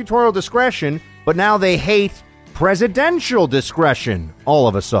prosecutorial discretion, but now they hate presidential discretion all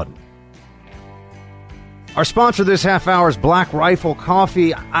of a sudden. Our sponsor this half hour is Black Rifle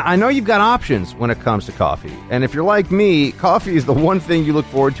Coffee. I know you've got options when it comes to coffee. And if you're like me, coffee is the one thing you look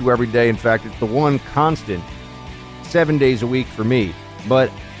forward to every day. In fact, it's the one constant 7 days a week for me. But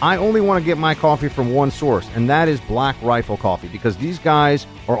I only want to get my coffee from one source, and that is Black Rifle Coffee, because these guys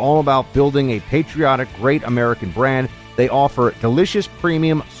are all about building a patriotic, great American brand. They offer delicious,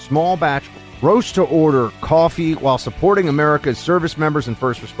 premium, small batch, roast-to-order coffee while supporting America's service members and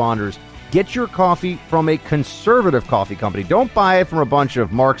first responders. Get your coffee from a conservative coffee company. Don't buy it from a bunch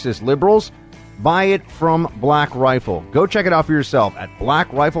of Marxist liberals. Buy it from Black Rifle. Go check it out for yourself at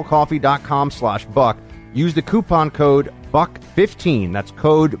blackriflecoffee.com/buck. Use the coupon code BUCK15. That's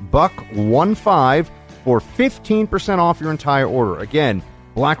code BUCK15 for 15% off your entire order. Again,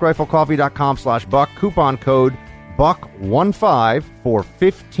 blackriflecoffee.com/buck. Coupon code BUCK15 for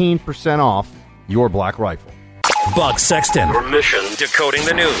 15% off your Black Rifle. Buck Sexton. Your mission: decoding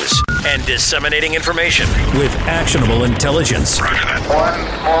the news and disseminating information with actionable intelligence. One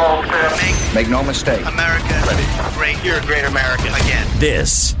small step. Make no mistake. America. Ready. Great. You're a great American. Again.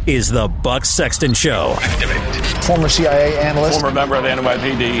 This is the Buck Sexton Show. Former CIA analyst. Former member of the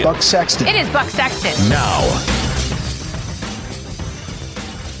NYPD. Buck Sexton. It is Buck Sexton. Now.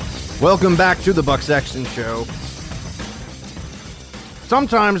 Welcome back to the Buck Sexton Show.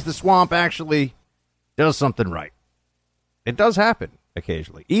 Sometimes the swamp actually does something right. It does happen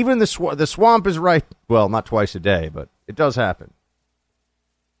occasionally. Even the swamp is right. Well, not twice a day, but it does happen.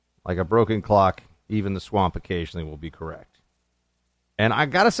 Like a broken clock, even the swamp occasionally will be correct. And I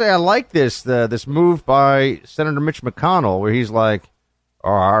got to say, I like this move by Senator Mitch McConnell, where he's like,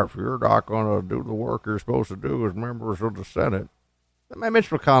 all right, if you're not going to do the work you're supposed to do as members of the Senate. Mitch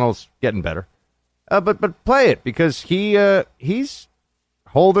McConnell's getting better. But play it, because he's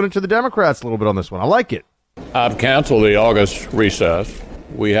holding it to the Democrats a little bit on this one. I like it. I've canceled the August recess.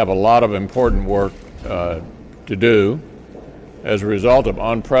 We have a lot of important work to do as a result of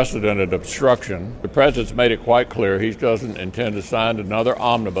unprecedented obstruction. The president's made it quite clear he doesn't intend to sign another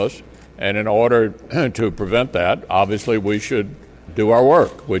omnibus, and in order to prevent that, obviously we should do our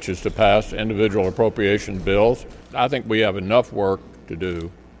work, which is to pass individual appropriation bills. I think we have enough work to do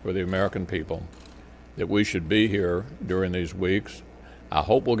for the American people that we should be here during these weeks. I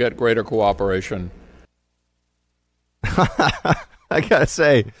hope we'll get greater cooperation. I gotta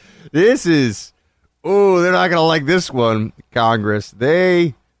say, this is, they're not gonna like this one, Congress.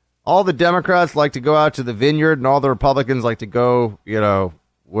 All the Democrats like to go out to the vineyard, and all the Republicans like to go,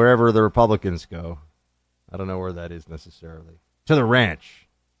 wherever the Republicans go. I don't know where that is necessarily. To the ranch,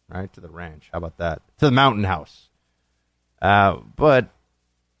 right? To the ranch. How about that? To the mountain house. But,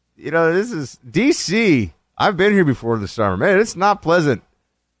 this is D.C. I've been here before this summer. Man, it's not pleasant.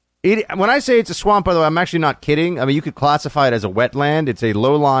 When I say it's a swamp, by the way, I'm actually not kidding. I mean, you could classify it as a wetland. It's a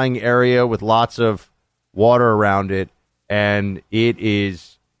low-lying area with lots of water around it, and it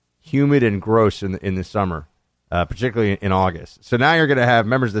is humid and gross in the summer, particularly in August. So now you're going to have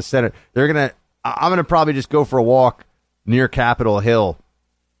members of the Senate. I'm going to probably just go for a walk near Capitol Hill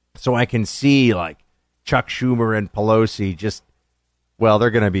so I can see, like, Chuck Schumer and Pelosi they're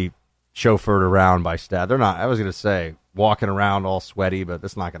going to be chauffeured around by staff. They're not, I was going to say, walking around all sweaty, but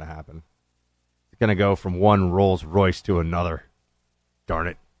that's not going to happen. It's going to go from one Rolls Royce to another. Darn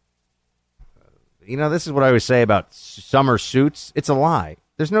it. This is what I always say about summer suits. It's a lie.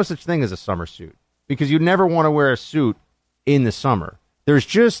 There's no such thing as a summer suit, because you never want to wear a suit in the summer. There's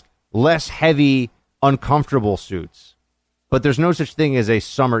just less heavy, uncomfortable suits. But there's no such thing as a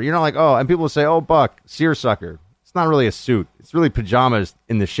summer. You're not like, oh, and people will say, oh, Buck, seersucker. It's not really a suit. It's really pajamas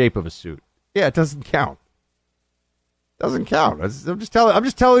in the shape of a suit. Yeah, it doesn't count. Doesn't count. I'm just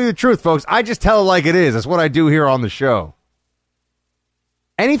telling you the truth, folks. I just tell it like it is. That's what I do here on the show.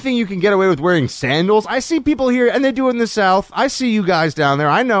 Anything you can get away with wearing sandals. I see people here, and they do it in the South. I see you guys down there.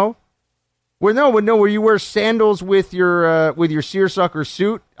 I know. Where you wear sandals with your seersucker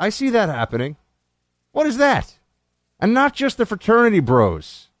suit. I see that happening. What is that? And not just the fraternity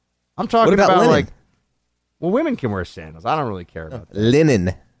bros. I'm talking about linen? like, well, women can wear sandals. I don't really care about that.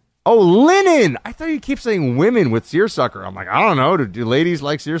 Linen. Oh, linen. I thought you keep saying women with seersucker. I'm like, I don't know. Do ladies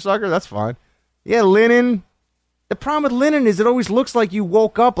like seersucker? That's fine. Yeah, linen. The problem with linen is it always looks like you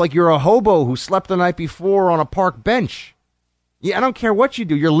woke up like you're a hobo who slept the night before on a park bench. Yeah, I don't care what you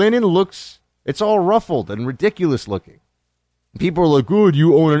do. Your linen looks, it's all ruffled and ridiculous looking. People are like, oh, do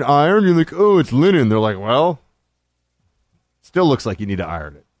you own an iron? You're like, oh, it's linen. They're like, well, still looks like you need to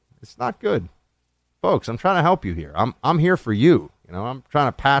iron it. It's not good. Folks, I'm trying to help you here. I'm here for you. You know, I'm trying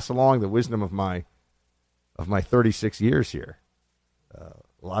to pass along the wisdom of my 36 years here.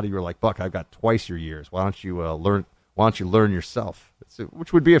 A lot of you are like, Buck, I've got twice your years. Why don't you learn? Why don't you learn yourself?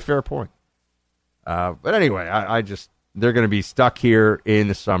 Which would be a fair point. But anyway, they're going to be stuck here in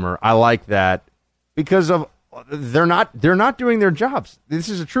the summer. I like that because of they're not doing their jobs. This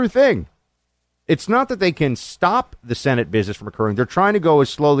is a true thing. It's not that they can stop the Senate business from occurring. They're trying to go as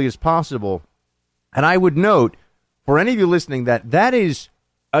slowly as possible. And I would note, for any of you listening, that is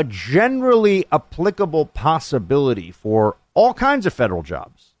a generally applicable possibility for all kinds of federal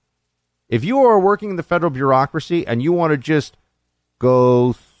jobs. If you are working in the federal bureaucracy and you want to just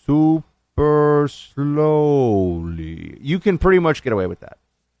go super slowly, you can pretty much get away with that.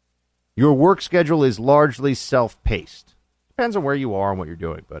 Your work schedule is largely self-paced. Depends on where you are and what you're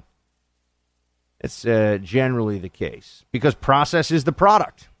doing, but it's generally the case because process is the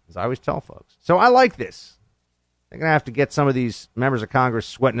product, as I always tell folks. So I like this. They're going to have to get some of these members of Congress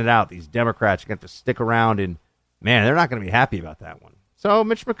sweating it out. These Democrats are going to have to stick around, and, man, they're not going to be happy about that one. So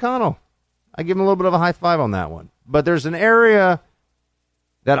Mitch McConnell, I give him a little bit of a high five on that one. But there's an area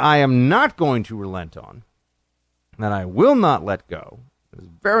that I am not going to relent on, that I will not let go. It's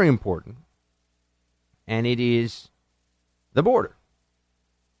very important, and it is the border.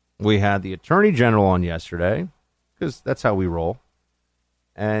 We had the Attorney General on yesterday, because that's how we roll,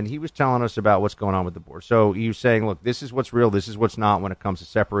 and he was telling us about what's going on with the border. So he was saying, look, this is what's real, this is what's not when it comes to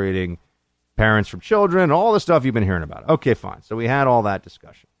separating parents from children, all the stuff you've been hearing about. Okay, fine. So we had all that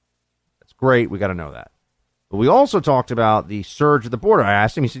discussion. That's great. We got to know that. But we also talked about the surge at the border. I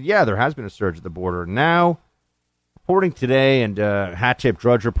asked him, he said, yeah, there has been a surge at the border. Now, reporting today, and Hat Tip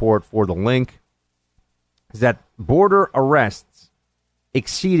Drudge Report for the link, is that border arrests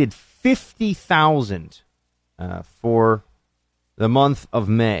exceeded 50,000 for the month of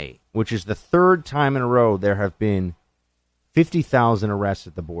May, which is the third time in a row there have been 50,000 arrests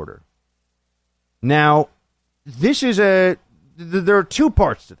at the border. Now, there are two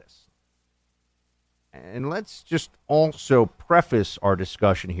parts to this. And let's just also preface our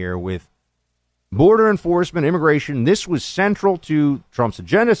discussion here with border enforcement, immigration. This was central to Trump's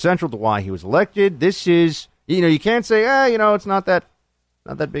agenda, central to why he was elected. This is, you can't say, it's not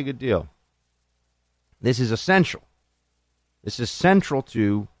that big a deal. This is essential. This is central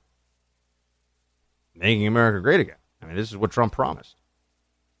to making America great again. I mean, this is what Trump promised.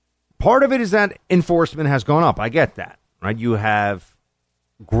 Part of it is that enforcement has gone up. I get that, right? You have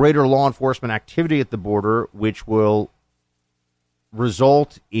greater law enforcement activity at the border, which will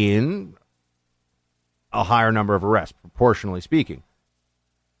result in a higher number of arrests, proportionally speaking.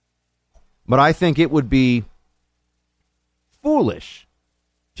 But I think it would be foolish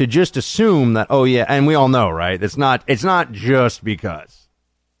to just assume that, oh, yeah, and we all know, right? It's not just because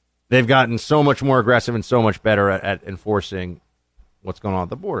they've gotten so much more aggressive and so much better at enforcing what's going on at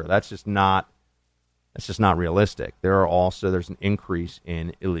the border. That's just not realistic. There's an increase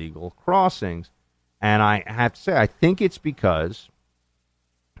in illegal crossings. And I have to say, I think it's because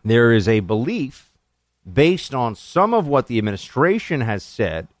there is a belief based on some of what the administration has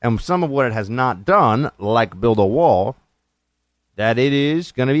said and some of what it has not done, like build a wall, that it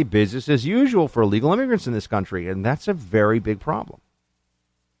is going to be business as usual for illegal immigrants in this country. And that's a very big problem.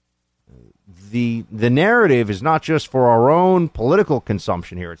 The narrative is not just for our own political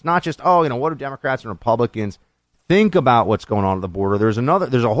consumption here. It's not just, what do Democrats and Republicans think about what's going on at the border? There's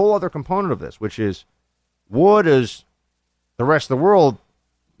a whole other component of this, which is what does the rest of the world,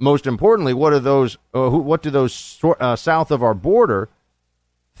 most importantly, what do those south of our border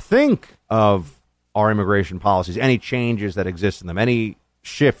think of our immigration policies, any changes that exist in them, any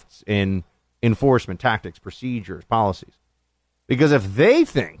shifts in enforcement tactics, procedures, policies. Because if they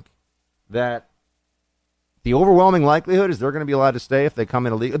think that the overwhelming likelihood is they're going to be allowed to stay if they come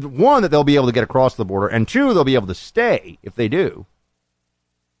in illegally, one, that they'll be able to get across the border, and two, they'll be able to stay if they do,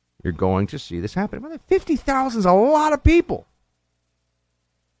 you're going to see this happen. 50,000 is a lot of people.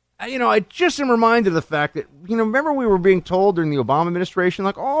 I just am reminded of the fact that, remember we were being told during the Obama administration,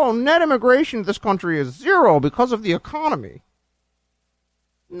 like, oh, net immigration to this country is zero because of the economy.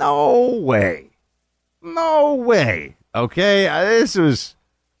 No way. No way. Okay? I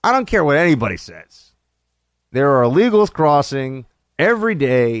don't care what anybody says. There are illegals crossing every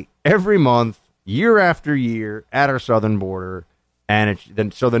day, every month, year after year at our southern border, and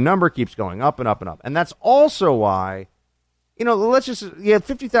so the number keeps going up and up and up. And that's also why, let's just, you had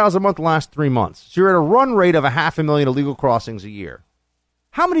 50,000 a month the last 3 months. So you're at a run rate of 500,000 illegal crossings a year.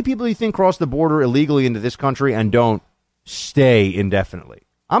 How many people do you think cross the border illegally into this country and don't stay indefinitely?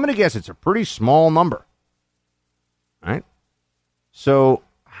 I'm going to guess it's a pretty small number. Right? So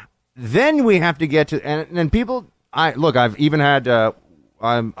then we have to get to, and people, I've even had,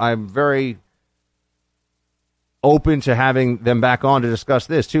 I'm very open to having them back on to discuss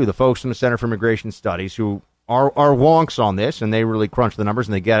this too. The folks from the Center for Immigration Studies who are wonks on this, and they really crunch the numbers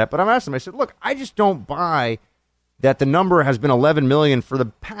and they get it. But I'm asking them, I said, look, I just don't buy that the number has been 11 million for the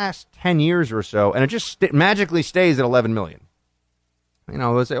past 10 years or so, and it just magically stays at 11 million.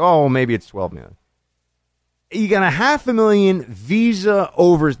 Let's say, oh, maybe it's 12 million. You got 500,000 visa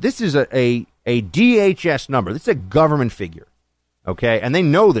overs. This is a DHS number. This is a government figure, okay? And they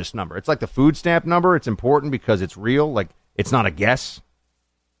know this number. It's like the food stamp number. It's important because it's real. Like, it's not a guess.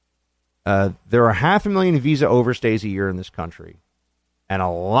 There are 500,000 visa overstays a year in this country, and a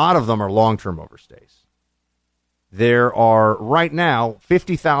lot of them are long-term overstays. There are, right now,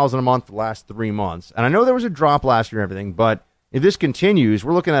 50,000 a month the last 3 months. And I know there was a drop last year and everything, but if this continues,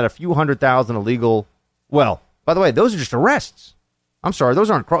 we're looking at a few 100,000 illegal. Well, by the way, those are just arrests. I'm sorry, those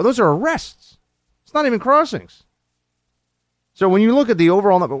are arrests. It's not even crossings. So when you look at the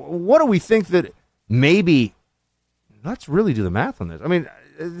overall number, what do we think that maybe, let's really do the math on this. I mean,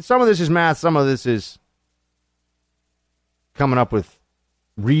 some of this is math, some of this is coming up with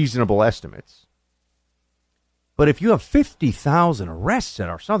reasonable estimates. But if you have 50,000 arrests at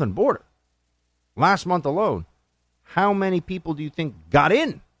our southern border last month alone, how many people do you think got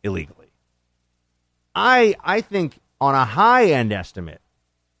in illegally? I think on a high-end estimate,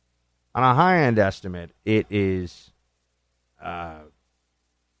 it is,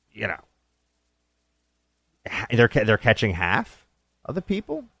 they're catching half of the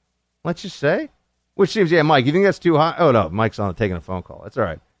people, let's just say. Which seems, Mike, you think that's too high? Oh, no, Mike's taking a phone call. That's all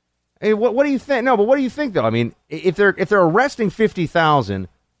right. Hey, what do you think? No, but what do you think, though? I mean, if they're arresting 50,000,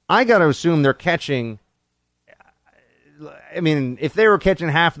 I got to assume they're catching. I mean, if they were catching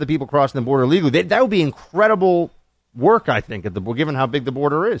half of the people crossing the border illegally, that would be incredible work, I think, given how big the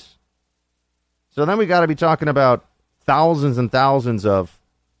border is. So then we got to be talking about thousands and thousands of,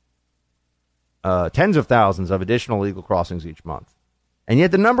 tens of thousands of additional illegal crossings each month. And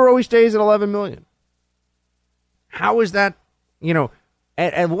yet the number always stays at 11 million. How is that,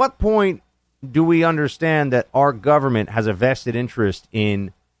 at what point do we understand that our government has a vested interest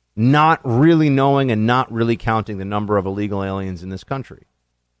in not really knowing and not really counting the number of illegal aliens in this country?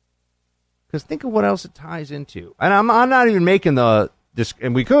 Because think of what else it ties into. And I'm not even making and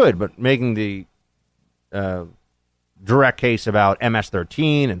we could, but making the direct case about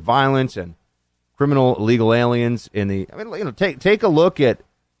MS-13 and violence and criminal illegal aliens take a look at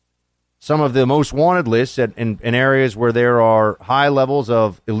some of the most wanted lists in areas where there are high levels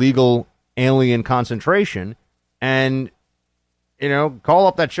of illegal alien concentration, and call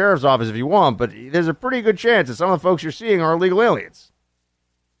up that sheriff's office if you want, but there's a pretty good chance that some of the folks you're seeing are illegal aliens.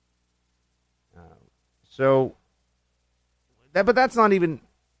 But that's not even.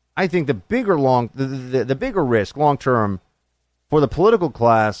 I think the bigger the bigger risk long term for the political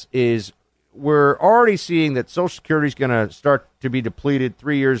class is we're already seeing that Social Security is going to start to be depleted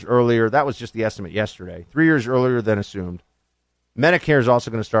 3 years earlier. That was just the estimate yesterday. 3 years earlier than assumed. Medicare is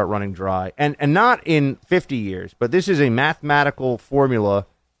also going to start running dry. And not in 50 years, but this is a mathematical formula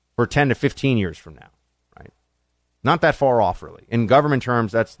for 10 to 15 years from now. Right? Not that far off, really. In government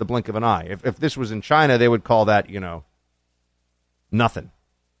terms, that's the blink of an eye. If this was in China, they would call that, nothing.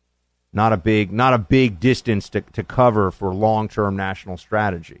 Not a big distance to cover for long-term national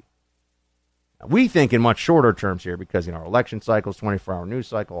strategy. We think in much shorter terms here because, our election cycles, 24-hour news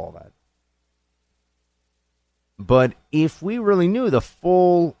cycle, all that. But if we really knew the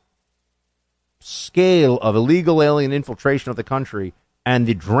full scale of illegal alien infiltration of the country and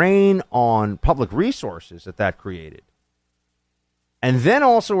the drain on public resources that created, And then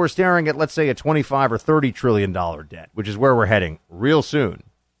also we're staring at, let's say, a $25 or $30 trillion debt, which is where we're heading real soon.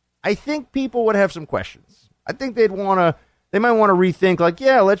 I think people would have some questions. I think they might want to rethink, like,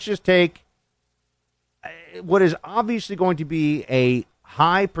 yeah, let's just take what is obviously going to be a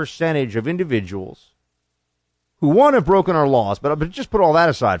high percentage of individuals who, one, have broken our laws, but just put all that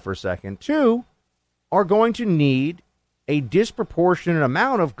aside for a second. Two, are going to need a disproportionate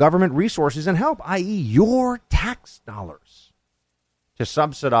amount of government resources and help, i.e. your tax dollars, to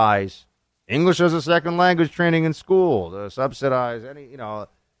subsidize English as a second language training in school, to subsidize any,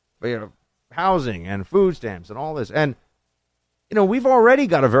 housing and food stamps and all this. And, we've already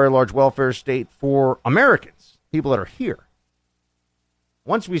got a very large welfare state for Americans, people that are here.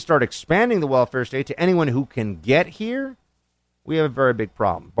 Once we start expanding the welfare state to anyone who can get here, we have a very big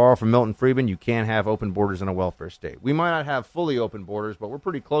problem. Borrow from Milton Friedman, you can't have open borders in a welfare state. We might not have fully open borders, but we're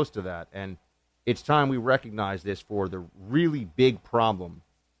pretty close to that. And it's time we recognize this for the really big problem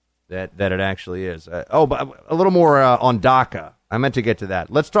that it actually is. But a little more on DACA. I meant to get to that.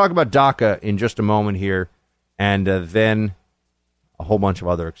 Let's talk about DACA in just a moment here, and then a whole bunch of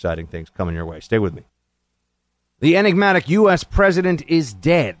other exciting things coming your way. Stay with me. The enigmatic U.S. president is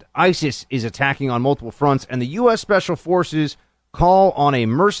dead. ISIS is attacking on multiple fronts, and the U.S. Special Forces call on a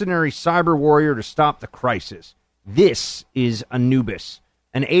mercenary cyber warrior to stop the crisis. This is Anubis.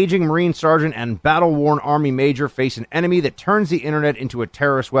 An aging Marine sergeant and battle-worn Army major face an enemy that turns the internet into a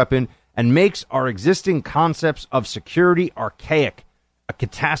terrorist weapon and makes our existing concepts of security archaic. A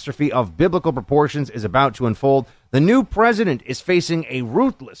catastrophe of biblical proportions is about to unfold. The new president is facing a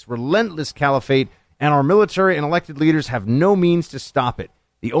ruthless, relentless caliphate, and our military and elected leaders have no means to stop it.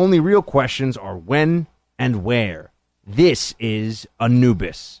 The only real questions are when and where. This is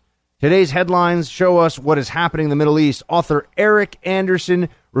Anubis. Today's headlines show us what is happening in the Middle East. Author Eric Anderson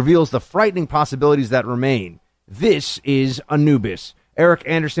reveals the frightening possibilities that remain. This is Anubis. Eric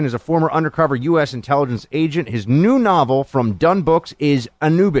Anderson is a former undercover U.S. intelligence agent. His new novel from Dun Books is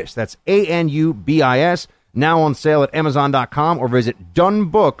Anubis. That's Anubis. Now on sale at Amazon.com or visit Dun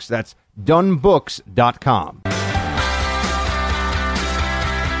Books. That's dunbooks.com.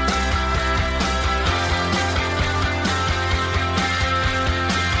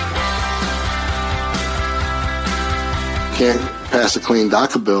 Can't pass a clean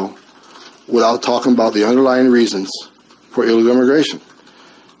DACA bill without talking about the underlying reasons for illegal immigration.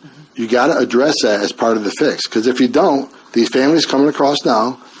 You got to address that as part of the fix, because if you don't, these families coming across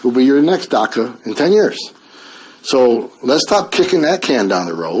now will be your next DACA in 10 years. So let's stop kicking that can down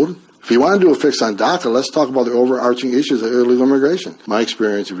the road. If you want to do a fix on DACA, let's talk about the overarching issues of illegal immigration. My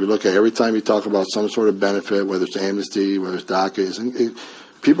experience, if you look at every time you talk about some sort of benefit, whether it's amnesty, whether it's DACA,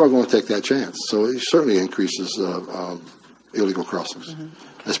 people are going to take that chance. So it certainly increases illegal crossings.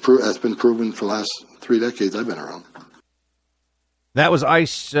 Mm-hmm. That's been proven for the last 3 decades I've been around. That was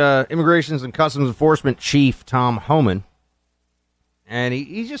ICE Immigrations and Customs Enforcement Chief Tom Homan. And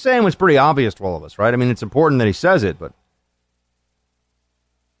he's just saying what's pretty obvious to all of us, right? I mean, it's important that he says it, but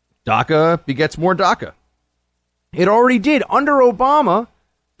DACA begets more DACA. It already did. Under Obama,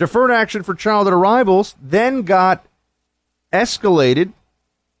 deferred action for childhood arrivals then got escalated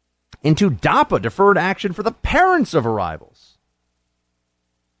into DAPA, deferred action for the parents of arrivals.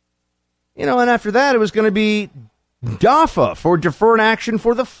 And after that, it was going to be DAFA for deferred action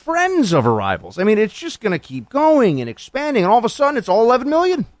for the friends of arrivals. I mean, it's just going to keep going and expanding, and all of a sudden, it's all 11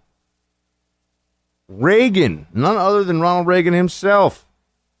 million. Reagan, none other than Ronald Reagan himself,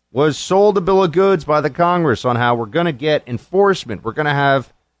 was sold a bill of goods by the Congress on how we're going to get enforcement. We're going to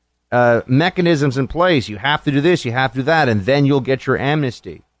have mechanisms in place. You have to do this, you have to do that, and then you'll get your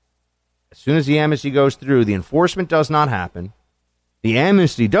amnesty. As soon as the amnesty goes through, the enforcement does not happen. The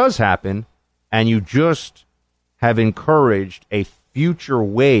amnesty does happen, and you just have encouraged a future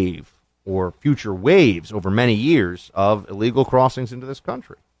wave or future waves over many years of illegal crossings into this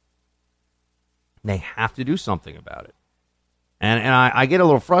country. They have to do something about it. And I get a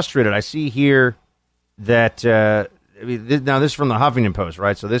little frustrated. I see here that, now this is from the Huffington Post,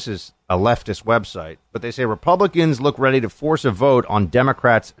 right? So this is a leftist website. But they say Republicans look ready to force a vote on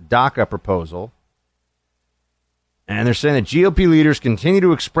Democrats' DACA proposal. And they're saying that GOP leaders continue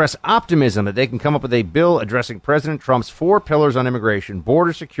to express optimism that they can come up with a bill addressing President Trump's 4 pillars on immigration: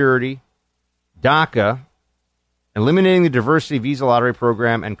 border security, DACA, eliminating the diversity visa lottery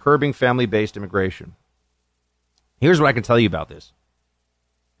program, and curbing family-based immigration. Here's what I can tell you about this.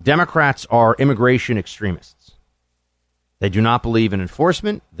 Democrats are immigration extremists. They do not believe in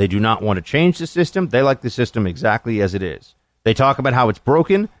enforcement. They do not want to change the system. They like the system exactly as it is. They talk about how it's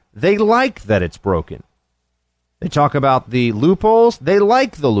broken. They like that it's broken. They talk about the loopholes. They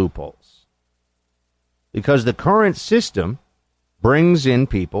like the loopholes. Because the current system brings in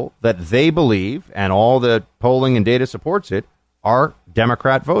people that they believe, and all the polling and data supports it, are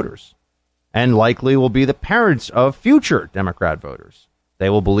Democrat voters, and likely will be the parents of future Democrat voters. They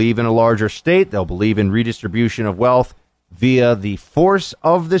will believe in a larger state. They'll believe in redistribution of wealth via the force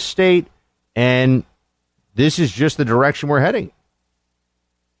of the state, and this is just the direction we're heading.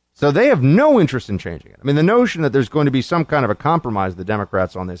 So they have no interest in changing it. I mean, the notion that there's going to be some kind of a compromise of the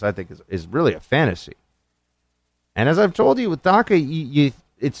Democrats on this, I think, is really a fantasy. And as I've told you with DACA,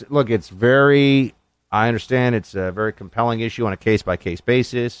 it's very, I understand it's a very compelling issue on a case-by-case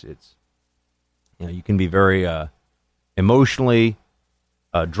basis. It's, you can be very emotionally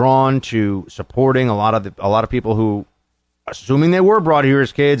drawn to supporting a lot of people who, assuming they were brought here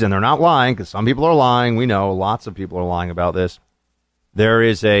as kids, and they're not lying, because some people are lying. We know lots of people are lying about this. There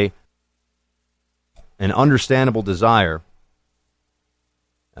is an understandable desire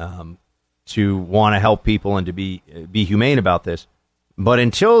to want to help people and to be humane about this. But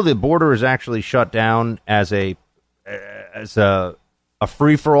until the border is actually shut down as a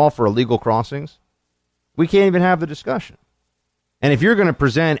free-for-all for illegal crossings, we can't even have the discussion. And if you're going to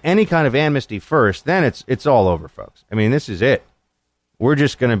present any kind of amnesty first, then it's all over, folks. I mean, this is it. We're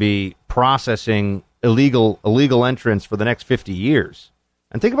just going to be processing illegal entrants for the next 50 years.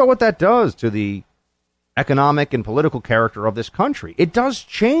 And think about what that does to the economic and political character of this country. It does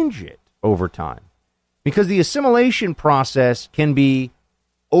change it over time, because the assimilation process can be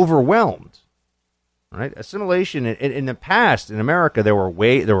overwhelmed. Right? Assimilation in the past in America, there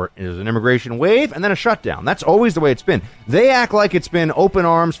was an immigration wave and then a shutdown. That's always the way it's been. They act like it's been open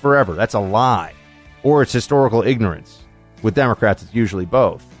arms forever. That's a lie, or it's historical ignorance. With Democrats, it's usually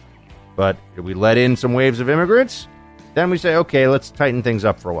both. But if we let in some waves of immigrants, then we say, okay, let's tighten things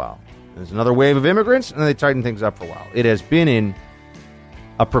up for a while. There's another wave of immigrants, and then they tighten things up for a while. It has been in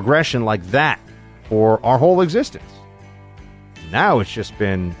a progression like that for our whole existence. Now it's just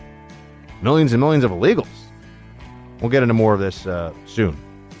been millions and millions of illegals. We'll get into more of this soon.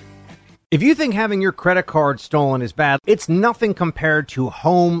 If you think having your credit card stolen is bad, it's nothing compared to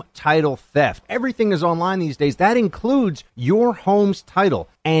home title theft. Everything is online these days. That includes your home's title.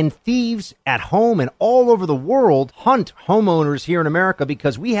 And thieves at home and all over the world hunt homeowners here in America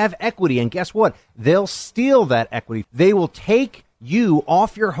because we have equity. And guess what? They'll steal that equity. They will take you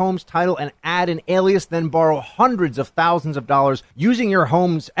off your home's title and add an alias, then borrow hundreds of thousands of dollars using your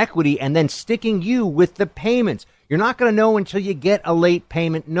home's equity and then sticking you with the payments. You're not going to know until you get a late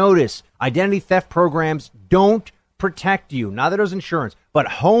payment notice. Identity theft programs don't protect you. Neither does insurance. But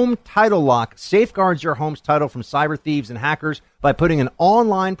Home Title Lock safeguards your home's title from cyber thieves and hackers by putting an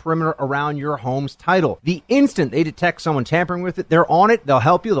online perimeter around your home's title. The instant they detect someone tampering with it, they're on it, they'll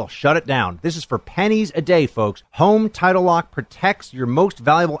help you, they'll shut it down. This is for pennies a day, folks. Home Title Lock protects your most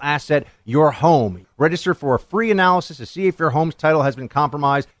valuable asset, your home. Register for a free analysis to see if your home's title has been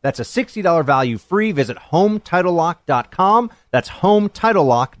compromised. That's a $60 value free. Visit HomeTitleLock.com. That's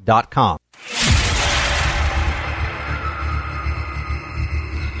HomeTitleLock.com.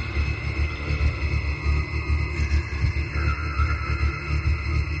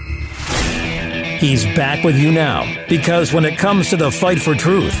 He's back with you now, because when it comes to the fight for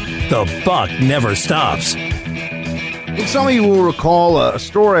truth, the buck never stops. And some of you will recall a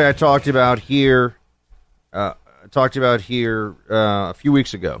story I talked about here a few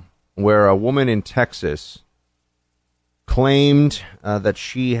weeks ago, where a woman in Texas claimed that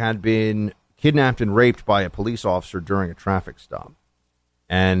she had been kidnapped and raped by a police officer during a traffic stop.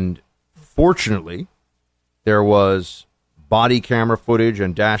 And fortunately, there was body camera footage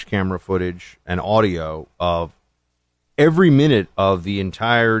and dash camera footage and audio of every minute of the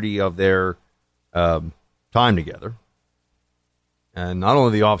entirety of their time together. And not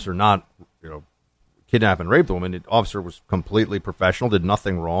only the officer not, kidnap and rape the woman, the officer was completely professional, did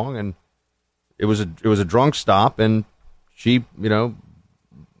nothing wrong, and it was a drunk stop, and she,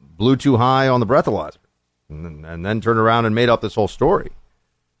 blew too high on the breathalyzer, and then turned around and made up this whole story.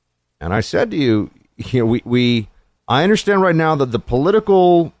 And I said to you, I understand right now that the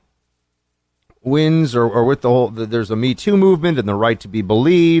political winds are with the whole, there's a Me Too movement and the right to be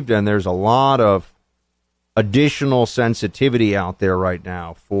believed, and there's a lot of additional sensitivity out there right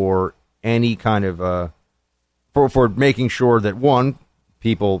now for any kind of, for making sure that, one,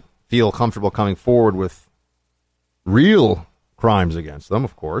 people feel comfortable coming forward with real crimes against them,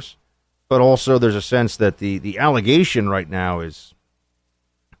 of course, but also there's a sense that the allegation right now is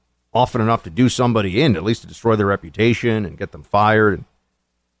often enough to do somebody in, at least to destroy their reputation and get them fired.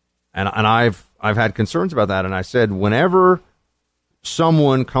 And I've had concerns about that. And I said, whenever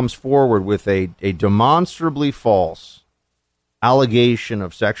someone comes forward with a demonstrably false allegation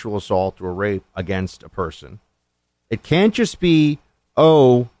of sexual assault or rape against a person, It can't just be,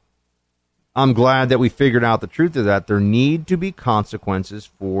 oh, I'm glad that we figured out the truth of that. There need to be consequences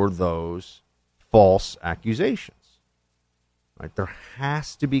for those false accusations. Right? There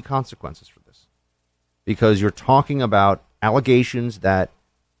has to be consequences for this, because you're talking about allegations that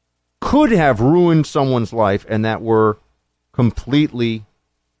could have ruined someone's life and that were completely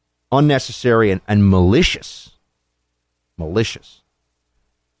unnecessary and malicious. Malicious.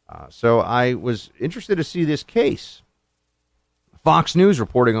 So I was interested to see this case. Fox News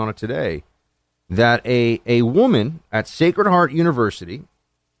reporting on it today that a woman at Sacred Heart University,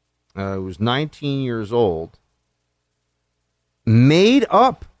 who was 19 years old, made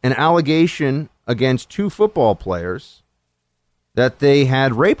up an allegation against two football players that they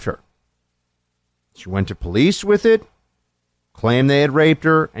had raped her. She went to police with it, claimed they had raped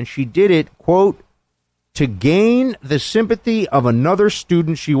her, and she did it, quote, to gain the sympathy of another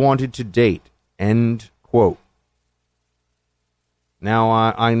student she wanted to date, end quote. Now,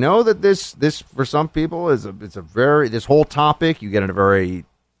 I know that this for some people this whole topic, you get into very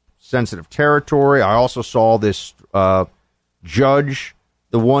sensitive territory. I also saw this judge,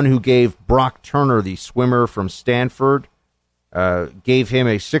 the one who gave Brock Turner, the swimmer from Stanford, gave him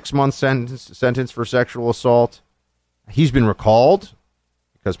a 6-month sentence for sexual assault. He's been recalled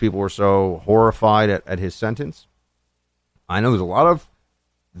because people were so horrified at his sentence. I know there's a lot of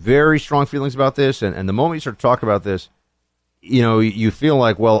very strong feelings about this, and the moment you start to talk about this, you feel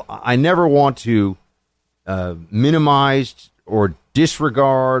like, well, I never want to minimize or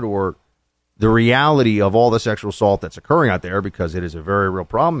disregard or the reality of all the sexual assault that's occurring out there, because it is a very real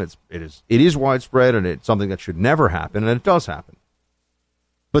problem. It is widespread, and it's something that should never happen, and it does happen.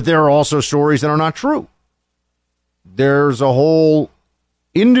 But there are also stories that are not true. There's a whole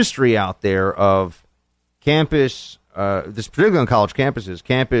industry out there of campus, this particularly on college campuses,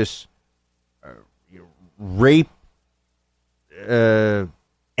 campus rape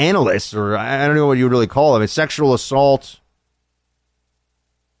analysts, or I don't know what you would really call them. It's sexual assault,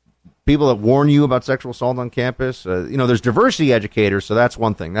 people that warn you about sexual assault on campus. There's diversity educators, so that's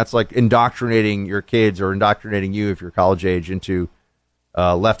one thing. That's like indoctrinating your kids or indoctrinating you if you're college age into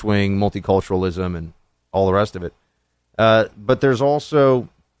left-wing multiculturalism and all the rest of it. But there's also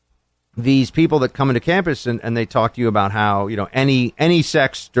these people that come into campus and they talk to you about how, any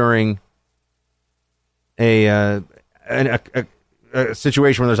sex during a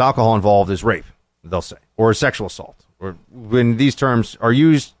situation where there's alcohol involved is rape, they'll say, or sexual assault. Or when these terms are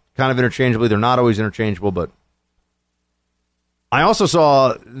used kind of interchangeably, they're not always interchangeable. But I also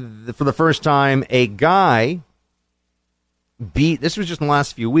saw for the first time a guy this was just in the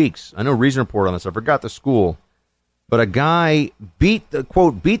last few weeks. I know Reason Report on this. I forgot the school. But a guy beat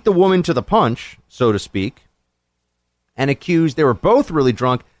the woman to the punch, so to speak, and they were both really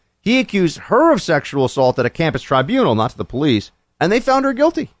drunk. He accused her of sexual assault at a campus tribunal, not to the police, and they found her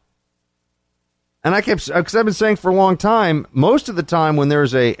guilty. And because I've been saying for a long time, most of the time when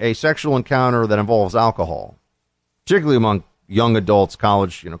there's a sexual encounter that involves alcohol, particularly among young adults,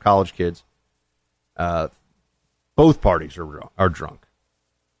 college kids, both parties are drunk.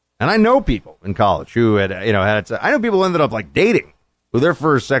 And I know people in college who I know people who ended up like dating, who their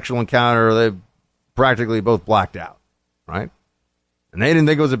first sexual encounter, they practically both blacked out, right? And they didn't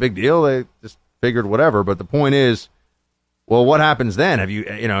think it was a big deal. They just figured whatever. But the point is, well, what happens then?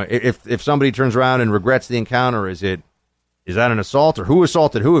 If somebody turns around and regrets the encounter, is that an assault, or who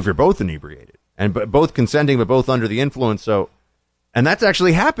assaulted who if you're both inebriated and both consenting but both under the influence? So, and that's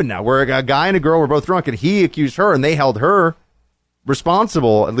actually happened now, where a guy and a girl were both drunk and he accused her and they held her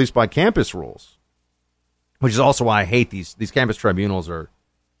responsible, at least by campus rules, which is also why I hate these campus tribunals.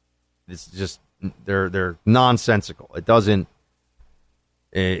 They're nonsensical.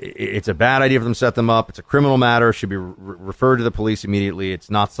 It's a bad idea for them to set them up. It's a criminal matter. Should be referred to the police immediately. It's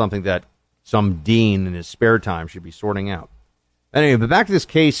not something that some dean in his spare time should be sorting out. Anyway, but back to this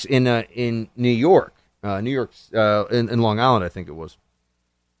case in New York, in Long Island, I think it was.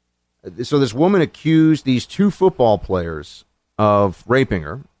 So this woman accused these two football players of raping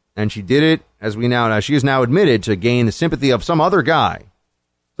her, and she did it, as we now know, she is now admitted, to gain the sympathy of some other guy.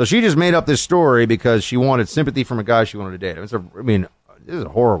 So she just made up this story because she wanted sympathy from a guy she wanted to date. This is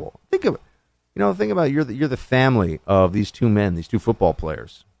horrible. Think about you're the family of these two men, these two football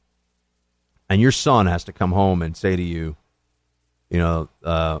players, and your son has to come home and say to you,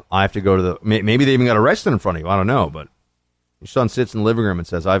 I have to go to maybe they even got arrested in front of you. I don't know, but your son sits in the living room and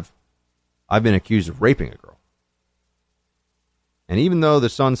says, I've been accused of raping a girl. And even though the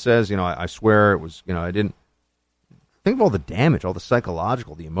son says, I swear it was, I didn't, think of all the damage, all the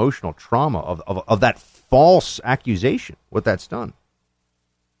psychological, the emotional trauma of that false accusation, what that's done.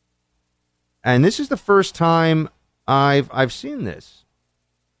 And this is the first time I've seen this.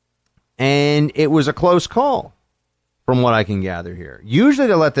 And it was a close call, from what I can gather here. Usually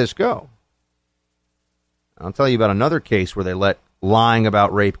they let this go. I'll tell you about another case where they let lying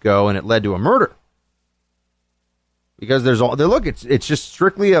about rape go, and it led to a murder. Because look, it's just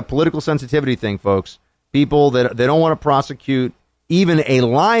strictly a political sensitivity thing, folks. People that they don't want to prosecute even a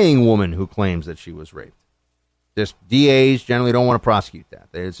lying woman who claims that she was raped. Just DAs generally don't want to prosecute that.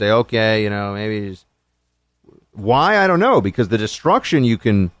 They say, okay, maybe just... Why? I don't know. Because the destruction you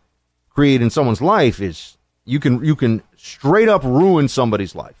can create in someone's life is you can straight up ruin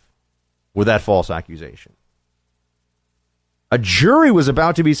somebody's life with that false accusation. A jury was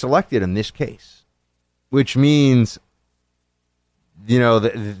about to be selected in this case, which means,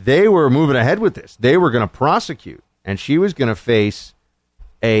 they were moving ahead with this. They were going to prosecute, and she was going to face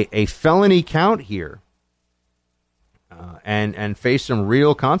a felony count here and face some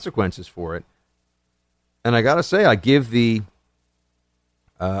real consequences for it. And I got to say, I give the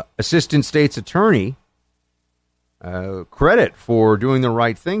assistant state's attorney credit for doing the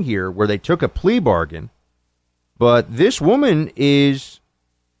right thing here, where they took a plea bargain. But this woman is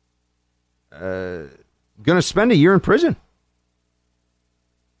going to spend a year in prison.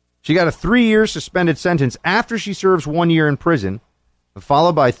 She got a 3-year suspended sentence after she serves 1 year in prison,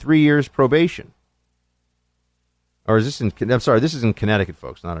 followed by 3 years probation. Or is this this is in Connecticut,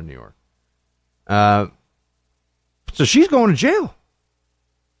 folks, not in New York. So she's going to jail.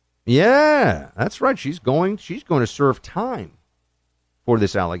 Yeah, that's right. She's going to serve time for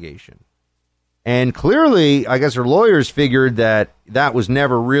this allegation. And clearly, I guess her lawyers figured that was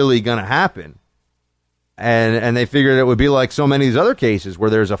never really going to happen. And they figured it would be like so many of these other cases where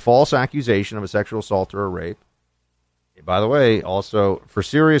there's a false accusation of a sexual assault or a rape. By the way, also for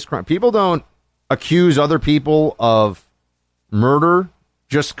serious crime, people don't accuse other people of murder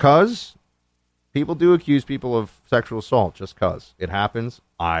just because. People do accuse people of sexual assault just because it happens.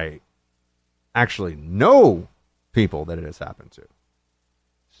 I actually know people that it has happened to.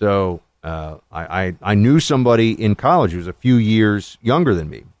 So I knew somebody in college who was a few years younger than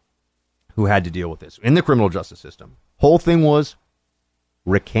me who had to deal with this in the criminal justice system. Whole thing was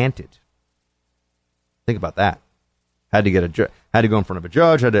recanted. Think about that. Had to go in front of a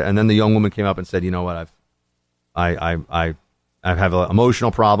judge. And then the young woman came up and said, "You know what? I have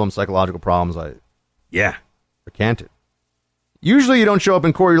emotional problems, psychological problems. Recanted." Usually you don't show up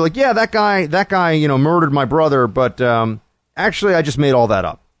in court. You're like, yeah, that guy, murdered my brother, but actually I just made all that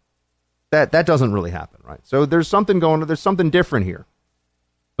up. That doesn't really happen, right? So there's something there's something different here.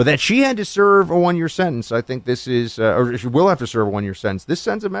 But that she had to serve a 1-year sentence, I think this is, or she will have to serve a 1-year sentence. This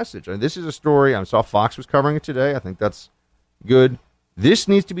sends a message. This is a story. I saw Fox was covering it today. I think that's good. This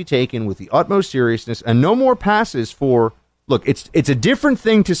needs to be taken with the utmost seriousness, and no more passes for, look, it's a different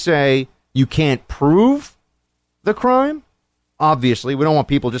thing to say you can't prove the crime. Obviously, we don't want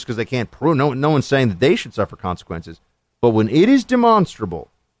people just because they can't prove. No one's saying that they should suffer consequences. But when it is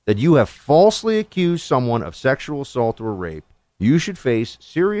demonstrable that you have falsely accused someone of sexual assault or rape, you should face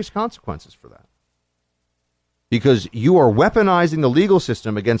serious consequences for that. Because you are weaponizing the legal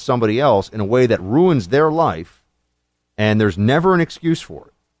system against somebody else in a way that ruins their life, and there's never an excuse for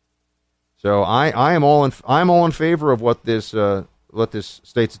it. So I'm all in favor of what this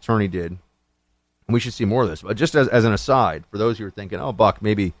state's attorney did. And we should see more of this. But just as an aside, for those who are thinking, "Oh, Buck,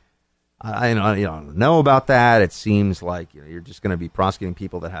 maybe I don't know about that," it seems like you're just going to be prosecuting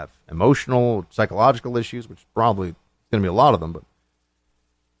people that have emotional, psychological issues, which probably going to be a lot of them, but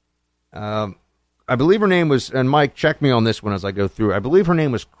I believe her name was, and Mike, check me on this one as I go through. I believe her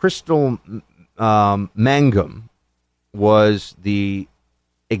name was Crystal Mangum, was the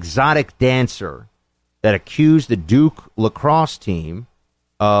exotic dancer that accused the Duke lacrosse team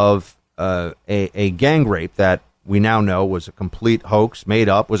of a gang rape that we now know was a complete hoax, made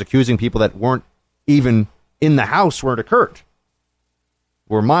up, was accusing people that weren't even in the house where it occurred,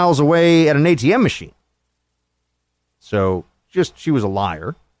 were miles away at an ATM machine. So she was a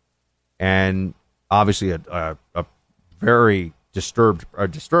liar, and obviously a very disturbed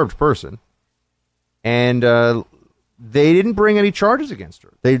person. And they didn't bring any charges against her.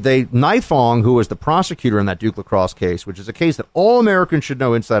 Nifong, who was the prosecutor in that Duke lacrosse case, which is a case that all Americans should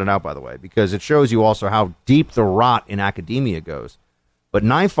know inside and out, by the way, because it shows you also how deep the rot in academia goes. But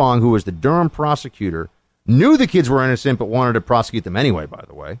Nifong, who was the Durham prosecutor, knew the kids were innocent, but wanted to prosecute them anyway, by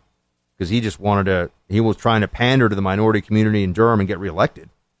the way. Because he was trying to pander to the minority community in Durham and get reelected,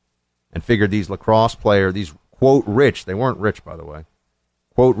 and figured these lacrosse players, these quote rich, they weren't rich, by the way,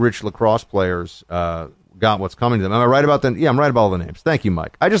 quote rich lacrosse players, got what's coming to them. Am I right about them? Yeah, I'm right about all the names. Thank you,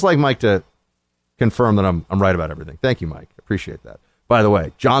 Mike. I just like Mike to confirm that I'm right about everything. Thank you, Mike. Appreciate that. By the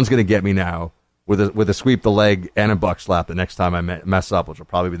way, John's going to get me now with a sweep the leg and a buck slap the next time I mess up, which will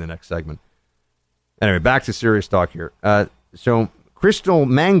probably be the next segment. Anyway, back to serious talk here. So Crystal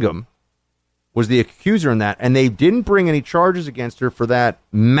Mangum was the accuser in that, and they didn't bring any charges against her for that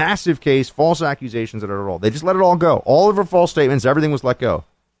massive case, false accusations at all. They just let it all go. All of her false statements, everything was let go.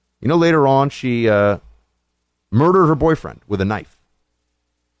 You know, later on, she murdered her boyfriend with a knife,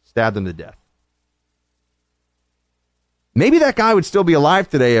 stabbed him to death. Maybe that guy would still be alive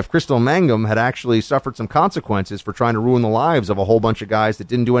today if Crystal Mangum had actually suffered some consequences for trying to ruin the lives of a whole bunch of guys that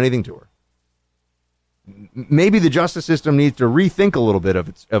didn't do anything to her. Maybe the justice system needs to rethink a little bit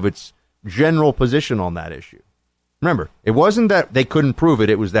of its general position on that issue. Remember, it wasn't that they couldn't prove it.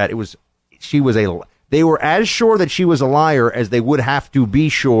 It was that they were as sure that she was a liar as they would have to be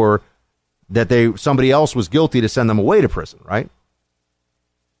sure that somebody else was guilty to send them away to prison, right?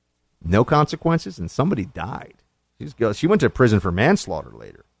 No consequences, and somebody died. She went to prison for manslaughter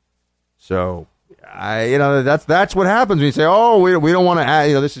later. So, that's what happens when you say, "Oh, we don't want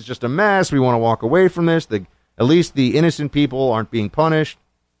to. This is just a mess. We want to walk away from this. At least the innocent people aren't being punished."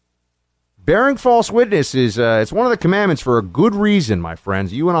 Bearing false witness is it's one of the commandments for a good reason, my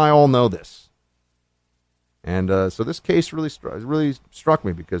friends. You and I all know this. And so this case really struck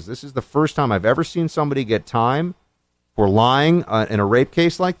me because this is the first time I've ever seen somebody get time for lying in a rape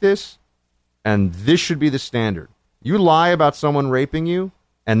case like this, and this should be the standard. You lie about someone raping you,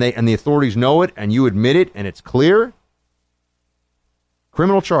 and the authorities know it, and you admit it, and it's clear,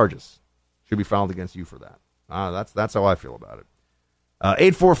 criminal charges should be filed against you for that. That's how I feel about it.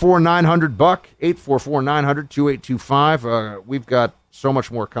 844-900-BUCK, 844-900-2825. We've got so much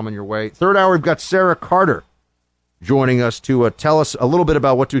more coming your way. Third hour, we've got Sarah Carter joining us to tell us a little bit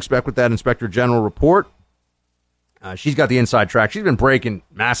about what to expect with that Inspector General report. She's got the inside track. She's been breaking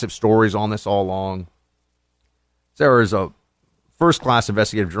massive stories on this all along. Sarah is a first-class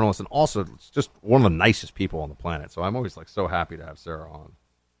investigative journalist and also just one of the nicest people on the planet. So I'm always so happy to have Sarah on.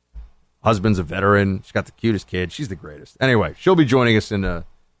 Husband's a veteran. She's got the cutest kid. She's the greatest. Anyway, she'll be joining us in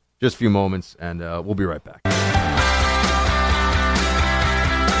just a few moments, and we'll be right back.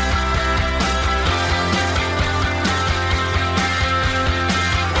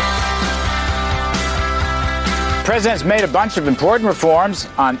 The president's made a bunch of important reforms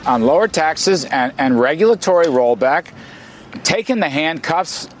on lower taxes and regulatory rollback, taken the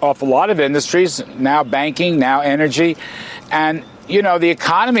handcuffs off a lot of industries, now banking, now energy, and the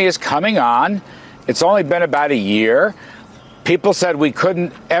economy is coming on. It's only been about a year. People said we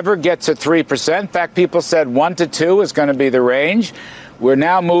couldn't ever get to 3%. In fact, people said 1 to 2 is going to be the range. We're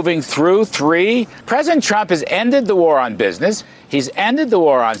now moving through 3. President Trump has ended the war on business. He's ended the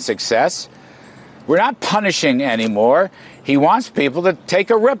war on success. We're not punishing anymore. He wants people to take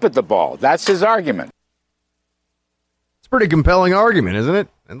a rip at the ball. That's his argument. It's a pretty compelling argument, isn't it?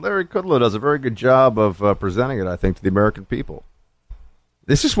 And Larry Kudlow does a very good job of presenting it, I think, to the American people.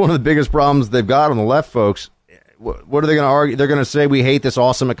 This is one of the biggest problems they've got on the left, folks. What are they going to argue? They're going to say we hate this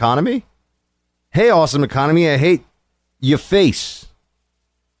awesome economy? Hey, awesome economy, I hate your face.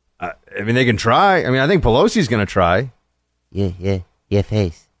 They can try. I think Pelosi's going to try. Yeah, your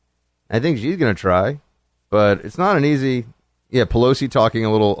face. I think she's going to try. But it's not an easy... Yeah, Pelosi talking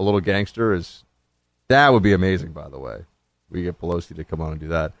a little gangster is... That would be amazing, by the way. We get Pelosi to come on and do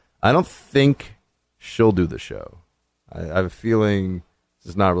that. I don't think she'll do the show. I have a feeling...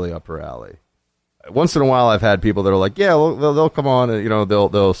 It's not really up her alley. Once in a while, I've had people that are like, "Yeah, they'll come on,"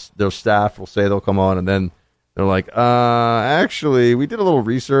 and their staff will say they'll come on, and then they're like, "Actually, we did a little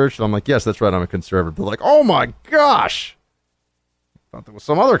research." And I'm like, "Yes, that's right. I'm a conservative." They're like, "Oh my gosh, I thought there was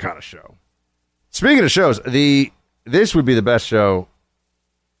some other kind of show." Speaking of shows, this would be the best show.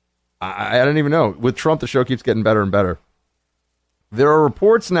 I don't even know. With Trump, the show keeps getting better and better. There are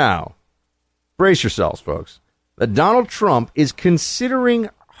reports now. Brace yourselves, folks. That Donald Trump is considering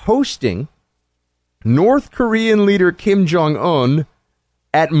hosting North Korean leader Kim Jong-un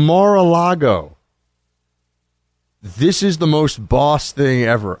at Mar-a-Lago. This is the most boss thing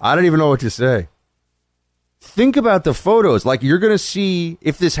ever. I don't even know what to say. Think about the photos. You're going to see,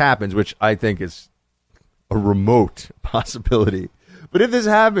 if this happens, which I think is a remote possibility. But if this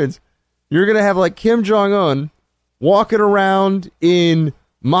happens, you're going to have Kim Jong-un walking around in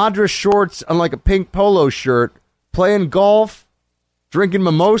Madras shorts and a pink polo shirt, playing golf, drinking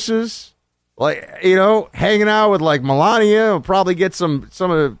mimosas, hanging out with Melania. We'll probably get some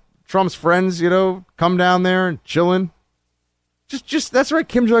of Trump's friends, come down there and chilling. Just that's right,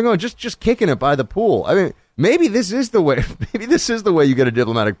 Kim Jong-un, just kicking it by the pool. Maybe this is the way. Maybe this is the way you get a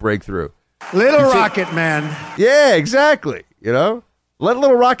diplomatic breakthrough. Little Rocket Man. Yeah, exactly. Let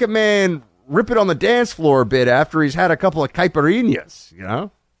Little Rocket Man rip it on the dance floor a bit after he's had a couple of caipirinhas.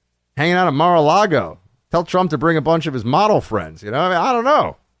 hanging out at Mar-a-Lago. Tell Trump to bring a bunch of his model friends. You know, I mean, I don't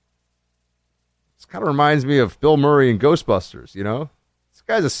know. This kind of reminds me of Bill Murray in Ghostbusters. You know, this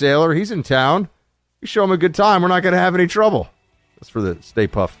guy's a sailor. He's in town. You show him a good time, we're not going to have any trouble. That's for the Stay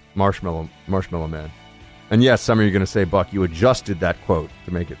Puft Marshmallow Man. And yes, some of you are going to say, Buck, you adjusted that quote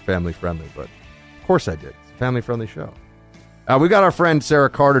to make it family-friendly, but of course I did. It's a family-friendly show. We got our friend Sarah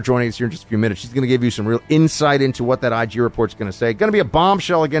Carter joining us here in just a few minutes. She's going to give you some real insight into what that IG report's going to say. Going to be a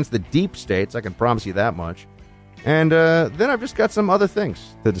bombshell against the deep states, I can promise you that much. And then I've just got some other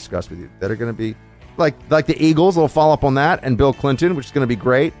things to discuss with you that are going to be like the Eagles. We'll follow up on that, and Bill Clinton, which is going to be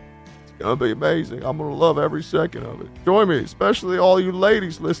great. It's going to be amazing. I'm going to love every second of it. Join me, especially all you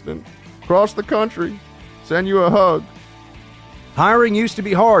ladies listening across the country. Send you a hug. Hiring used to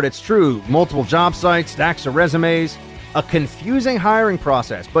be hard, it's true. Multiple job sites, stacks of resumes, a confusing hiring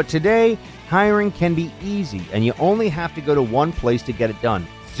process. But today, hiring can be easy, and you only have to go to one place to get it done.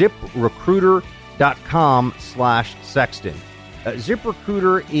 ZipRecruiter.com/Sexton.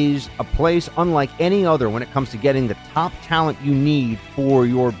 ZipRecruiter is a place unlike any other when it comes to getting the top talent you need for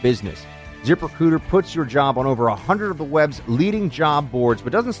your business. ZipRecruiter puts your job on over 100 of the web's leading job boards,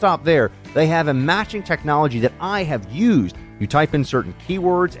 but doesn't stop there. They have a matching technology that I have used. You type in certain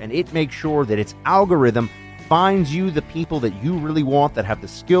keywords, and it makes sure that its algorithm finds you the people that you really want, that have the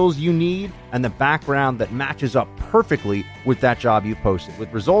skills you need and the background that matches up perfectly with that job you posted.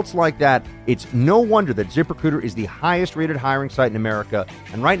 With results like that, it's no wonder that ZipRecruiter is the highest rated hiring site in America.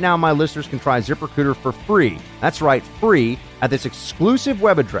 And right now, my listeners can try ZipRecruiter for free. That's right, free at this exclusive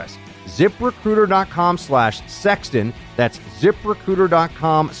web address, ZipRecruiter.com/Sexton. That's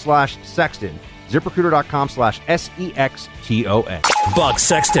ZipRecruiter.com/Sexton. ZipRecruiter.com/SEXTON. Buck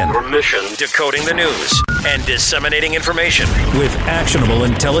Sexton. Your mission: decoding the news and disseminating information with actionable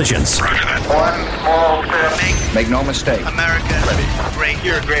intelligence. One small step. Make no mistake. America great.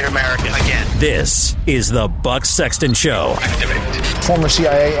 You're a great American again. This is the Buck Sexton Show. Activate. Former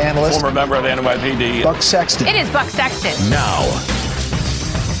CIA analyst. Former member of the NYPD. Buck Sexton. It is Buck Sexton. Now.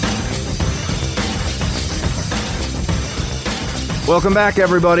 Welcome back,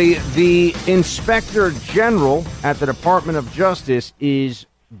 everybody. The Inspector General at the Department of Justice is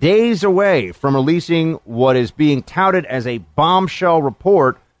days away from releasing what is being touted as a bombshell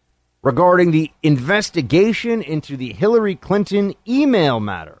report regarding the investigation into the Hillary Clinton email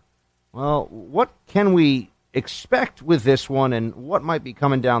matter. Well, what can we expect with this one, and what might be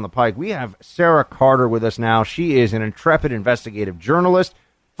coming down the pike? We have Sarah Carter with us now. She is an intrepid investigative journalist,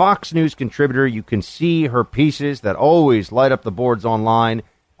 Fox News contributor. You can see her pieces that always light up the boards online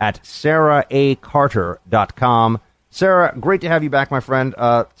at sarahacarter.com. Sarah, great to have you back, my friend.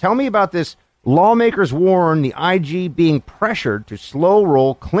 Tell me about this. Lawmakers warn the IG being pressured to slow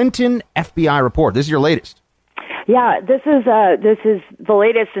roll Clinton FBI report. This is your latest. Yeah, this is the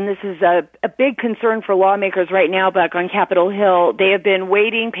latest, and this is a big concern for lawmakers right now back on Capitol Hill. They have been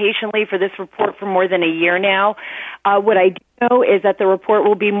waiting patiently for this report for more than a year now. What I do know is that the report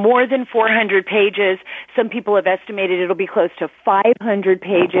will be more than 400 pages. Some people have estimated it'll be close to 500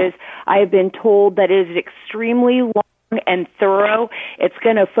 pages. I have been told that it is extremely long and thorough. It's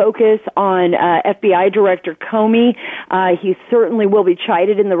going to focus on FBI Director Comey. He certainly will be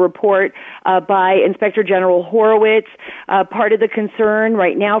chided in the report by Inspector General Horowitz. Part of the concern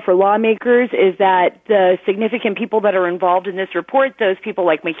right now for lawmakers is that the significant people that are involved in this report, those people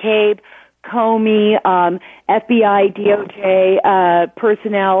like McCabe, Comey, FBI, DOJ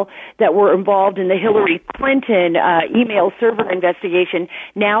personnel that were involved in the Hillary Clinton email server investigation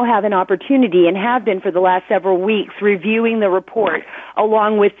now have an opportunity, and have been for the last several weeks, reviewing the report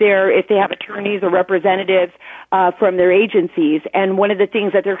along with if they have attorneys or representatives from their agencies. And one of the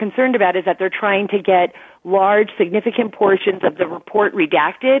things that they're concerned about is that they're trying to get large, significant portions of the report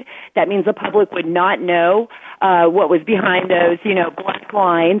redacted. That means the public would not know what was behind those, black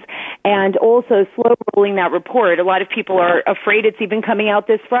lines, and also slow rolling that report. A lot of people are afraid it's even coming out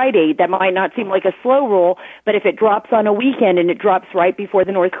this Friday. That might not seem like a slow roll, but if it drops on a weekend and it drops right before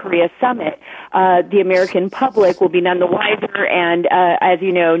the North Korea summit, the American public will be none the wiser, and as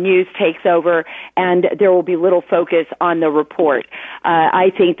you know, news takes over, and there will be little focus on the report.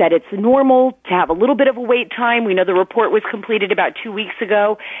 I think that it's normal to have a little bit of a wait time. We know the report was completed about 2 weeks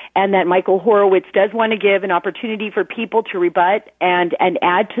ago, and that Michael Horowitz does want to give an opportunity for people to rebut and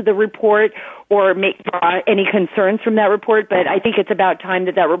add to the report or draw any concerns from that report. But I think it's about time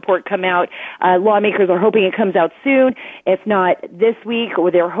that report come out. Lawmakers are hoping it comes out soon, if not this week,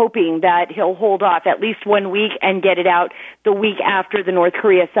 or they're hoping that he'll hold off at least 1 week and get it out the week after the North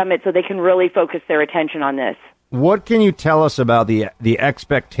Korea summit so they can really focus their attention on this. What can you tell us about the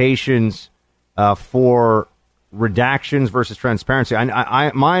expectations for redactions versus transparency.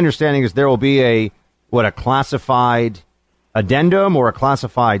 My understanding is there will be a classified addendum or a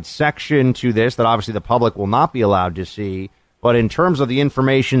classified section to this that obviously the public will not be allowed to see. But in terms of the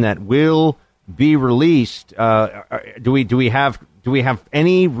information that will be released, do we have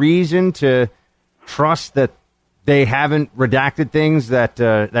any reason to trust that they haven't redacted things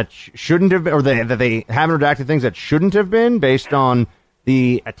that shouldn't have been, or that they haven't redacted things that shouldn't have been, based on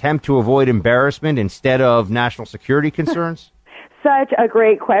the attempt to avoid embarrassment instead of national security concerns? Such a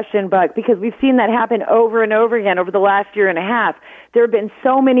great question, Buck, because we've seen that happen over and over again over the last year and a half. There have been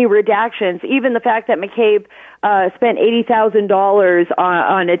so many redactions, even the fact that McCabe spent $80,000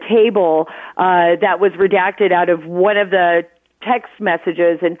 on a table that was redacted out of one of the text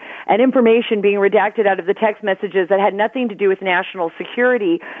messages, and information being redacted out of the text messages that had nothing to do with national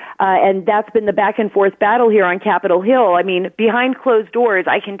security. And that's been the back and forth battle here on Capitol Hill. I mean, behind closed doors,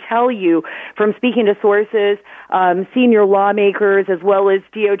 I can tell you from speaking to sources, senior lawmakers, as well as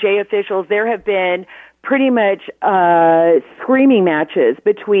DOJ officials, there have been pretty much screaming matches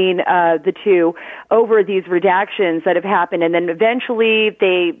between the two over these redactions that have happened, and then eventually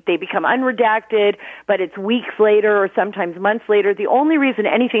they become unredacted, but it's weeks later or sometimes months later. The only reason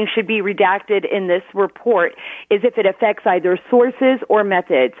anything should be redacted in this report is if it affects either sources or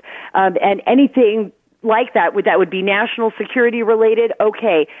methods, and anything like that would be national security related.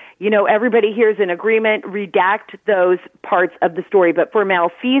 Okay, everybody here is in agreement, redact those parts of the story, but for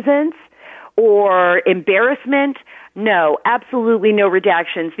malfeasance or embarrassment, no, absolutely no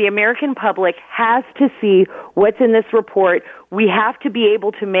redactions. The American public has to see what's in this report. We have to be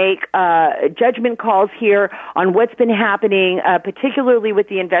able to make judgment calls here on what's been happening, particularly with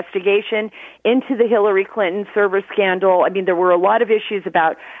the investigation into the Hillary Clinton server scandal. I mean, there were a lot of issues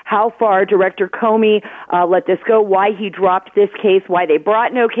about how far Director Comey let this go, why he dropped this case, why they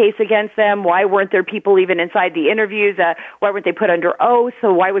brought no case against them, why weren't there people even inside the interviews, why weren't they put under oath,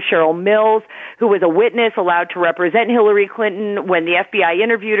 so why was Cheryl Mills, who was a witness, allowed to represent Hillary Clinton when the FBI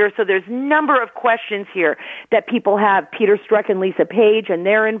interviewed her? So there's a number of questions here that people have. Peter Strzok and Lisa Page and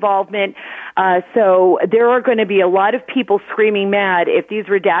their involvement. So there are going to be a lot of people screaming mad if these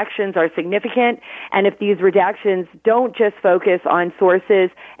redactions are significant and if these redactions don't just focus on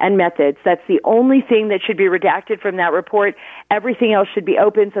sources and methods. That's the only thing that should be redacted from that report. Everything else should be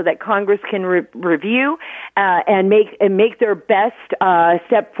open so that Congress can review and make their best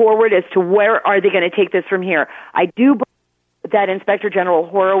step forward as to where are they going to take this from here. I do believe that Inspector General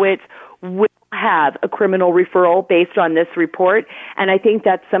Horowitz will have a criminal referral based on this report, and I think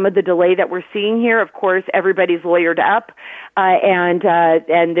that's some of the delay that we're seeing here. Of course, everybody's lawyered up, and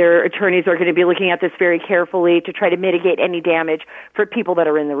their attorneys are going to be looking at this very carefully to try to mitigate any damage for people that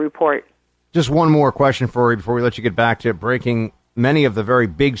are in the report. Just one more question for you before we let you get back to breaking many of the very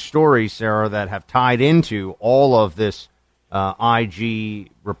big stories, Sarah, that have tied into all of this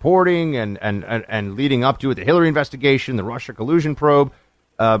IG reporting and leading up to it, the Hillary investigation, the Russia collusion probe.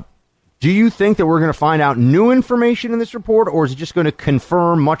 Do you think that we're going to find out new information in this report, or is it just going to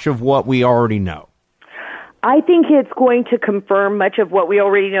confirm much of what we already know? I think it's going to confirm much of what we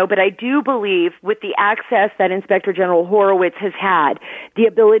already know, but I do believe with the access that Inspector General Horowitz has had, the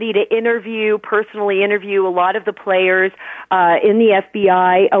ability to personally interview a lot of the players in the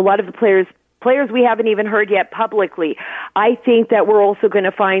FBI, a lot of the players we haven't even heard yet publicly. I think that we're also going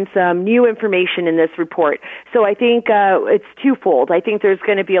to find some new information in this report. So I think it's twofold. I think there's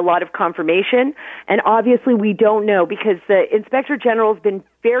going to be a lot of confirmation, and obviously we don't know because the Inspector General has been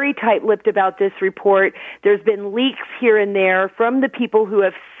very tight-lipped about this report. There's been leaks here and there from the people who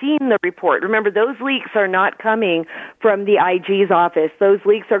have seen the report. Remember, those leaks are not coming from the IG's office. Those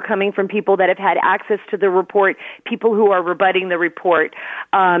leaks are coming from people that have had access to the report, people who are rebutting the report.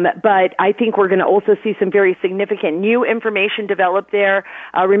 But I think we're going to also see some very significant new information develop there.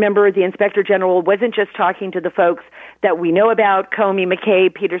 Remember, the Inspector General wasn't just talking to the folks that we know about, Comey,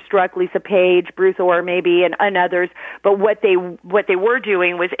 McCabe, Peter Strzok, Lisa Page, Bruce Orr maybe, and others, but what they were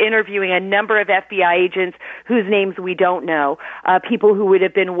doing was interviewing a number of FBI agents whose names we don't know, people who would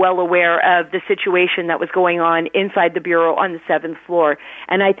have been well aware of the situation that was going on inside the Bureau on the 7th floor,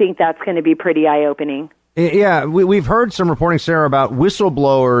 and I think that's going to be pretty eye-opening. Yeah, we've heard some reporting, Sarah, about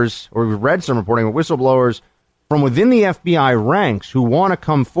whistleblowers, or we've read some reporting of whistleblowers from within the FBI ranks who want to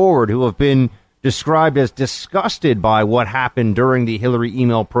come forward, who have been described as disgusted by what happened during the Hillary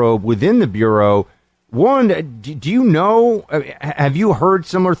email probe within the Bureau. One, do you know, have you heard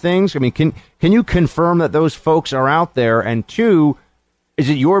similar things? I mean, can you confirm that those folks are out there? And two, is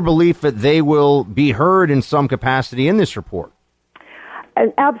it your belief that they will be heard in some capacity in this report?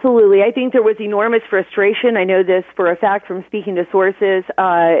 Absolutely. I think there was enormous frustration. I know this for a fact from speaking to sources,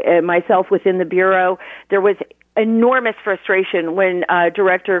 myself within the Bureau. There was enormous frustration when then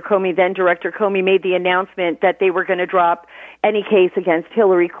Director Comey made the announcement that they were going to drop any case against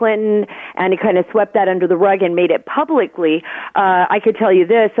Hillary Clinton, and he kind of swept that under the rug and made it publicly. I could tell you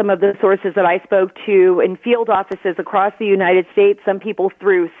this, some of the sources that I spoke to in field offices across the United States, some people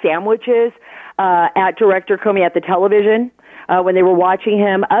threw sandwiches at Director Comey at the television when they were watching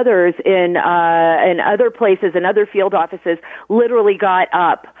him. Others in other places, in other field offices, literally got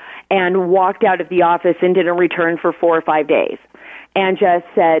up and walked out of the office and didn't return for 4 or 5 days, and just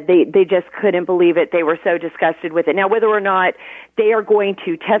said they just couldn't believe it. They were so disgusted with it. Now, whether or not they are going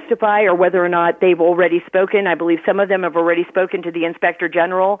to testify or whether or not they've already spoken, I believe some of them have already spoken to the Inspector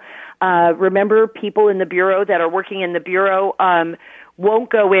General. Remember, people in the Bureau that are working in the Bureau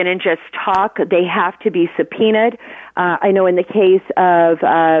won't go in and just talk. They have to be subpoenaed. I know in the case of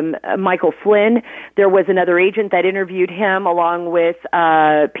Michael Flynn, there was another agent that interviewed him along with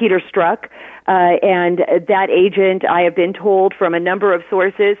Peter Strzok, and that agent, I have been told from a number of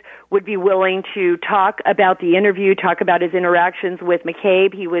sources, would be willing to talk about the interview, talk about his interactions with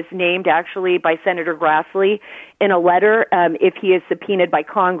McCabe. He was named actually by Senator Grassley in a letter if he is subpoenaed by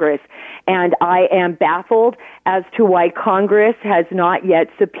Congress. And I am baffled as to why Congress has not yet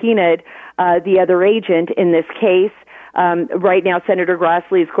subpoenaed the other agent in this case. Right now, Senator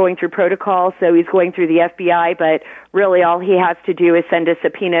Grassley is going through protocol, so he's going through the FBI, but really all he has to do is send a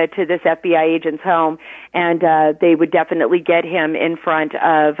subpoena to this FBI agent's home, and they would definitely get him in front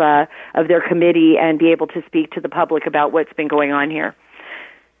of their committee and be able to speak to the public about what's been going on here.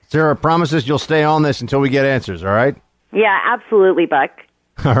 Sarah promises you'll stay on this until we get answers, all right? Yeah, absolutely, Buck.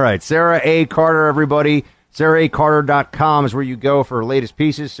 All right, Sarah A. Carter, everybody. SarahACarter.com is where you go for her latest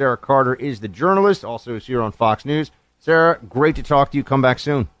pieces. Sarah Carter is the journalist, also is here on Fox News. Sarah, great to talk to you. Come back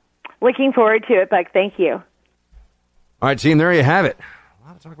soon. Looking forward to it, Buck. Thank you. All right, team, there you have it. A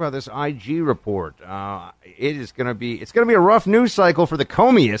lot to talk about this IG report. It's going to be a rough news cycle for the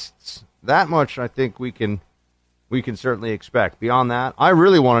Comey'ists. That much I think we can certainly expect. Beyond that, I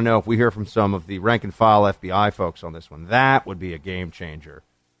really want to know if we hear from some of the rank and file FBI folks on this one. That would be a game changer.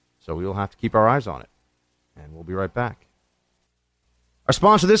 So we will have to keep our eyes on it. And we'll be right back. Our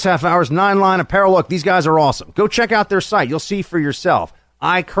sponsor this half hour is 9 Line Apparel. Look, these guys are awesome. Go check out their site. You'll see for yourself.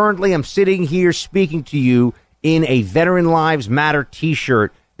 I currently am sitting here speaking to you in a Veteran Lives Matter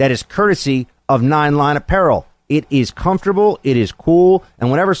t-shirt that is courtesy of 9 Line Apparel. It is comfortable. It is cool.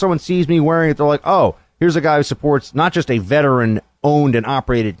 And whenever someone sees me wearing it, they're like, oh, here's a guy who supports not just a veteran-owned and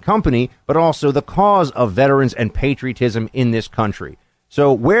operated company, but also the cause of veterans and patriotism in this country.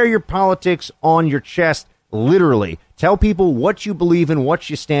 So wear your politics on your chest, literally. Tell people what you believe in, what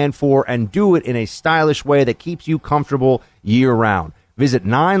you stand for, and do it in a stylish way that keeps you comfortable year-round. Visit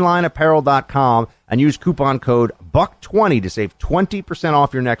 9lineapparel.com and use coupon code BUCK20 to save 20%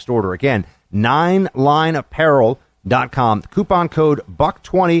 off your next order. Again, 9lineapparel.com. The coupon code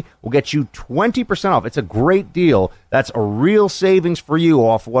BUCK20 will get you 20% off. It's a great deal. That's a real savings for you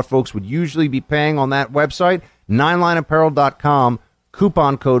off what folks would usually be paying on that website. 9lineapparel.com,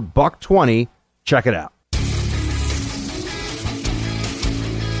 coupon code BUCK20. Check it out.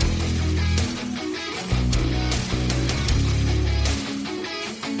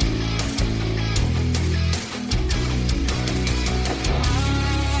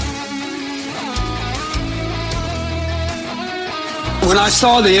 When I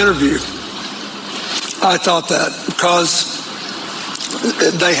saw the interview, I thought that because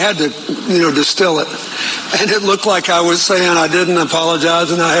they had to, distill it. And it looked like I was saying I didn't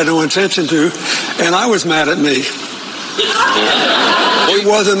apologize and I had no intention to. And I was mad at me. It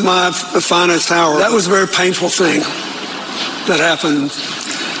wasn't my finest hour. That was a very painful thing that happened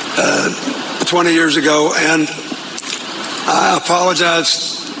 20 years ago. And I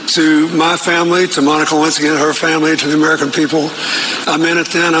apologize to my family, to Monica Lewinsky and her family, to the American people. I meant it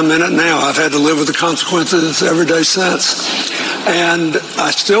then, I meant it now. I've had to live with the consequences every day since. And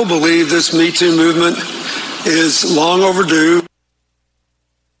I still believe this Me Too movement is long overdue.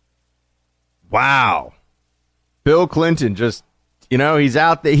 Wow. Bill Clinton just, he's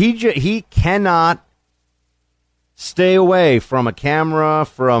out there. He cannot stay away from a camera,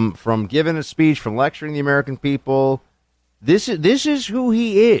 from giving a speech, from lecturing the American people. This is who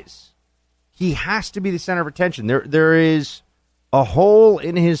he is. He has to be the center of attention. There is a hole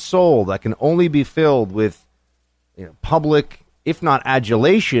in his soul that can only be filled with public, if not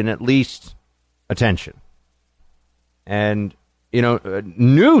adulation, at least attention. And,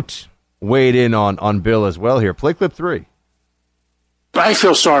 Newt weighed in on Bill as well here. Play clip 3. I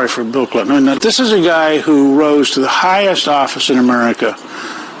feel sorry for Bill Clinton. This is a guy who rose to the highest office in America,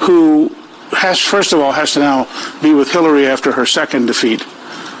 who has to now be with Hillary after her second defeat.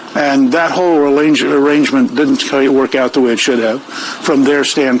 And that whole arrangement didn't quite work out the way it should have from their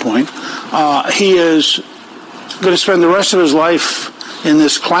standpoint. He is going to spend the rest of his life in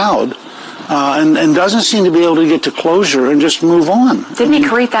this cloud and doesn't seem to be able to get to closure and just move on. Didn't he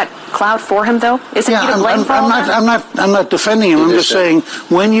create that cloud for him, though? Isn't he to blame for all that? I'm not defending him. I'm just saying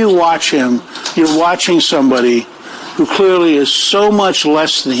when you watch him, you're watching somebody who clearly is so much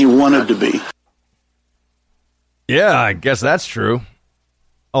less than he wanted to be. Yeah, I guess that's true.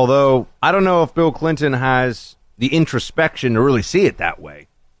 Although, I don't know if Bill Clinton has the introspection to really see it that way.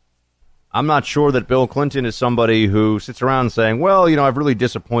 I'm not sure that Bill Clinton is somebody who sits around saying, well, I've really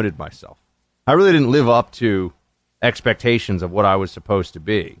disappointed myself. I really didn't live up to expectations of what I was supposed to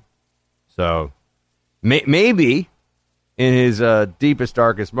be. So, maybe in his deepest,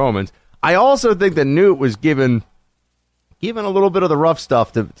 darkest moments. I also think that Newt was given a little bit of the rough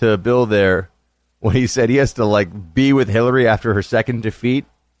stuff to Bill there when he said he has to, be with Hillary after her second defeat.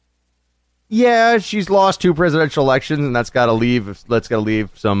 Yeah, she's lost 2 presidential elections, and that's got to leave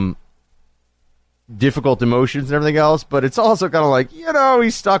some difficult emotions and everything else, but it's also kind of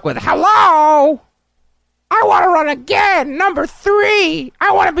he's stuck with, hello, I want to run again, number 3,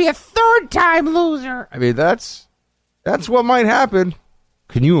 I want to be a third-time loser. I mean, that's what might happen.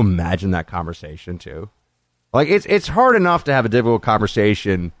 Can you imagine that conversation, too? It's hard enough to have a difficult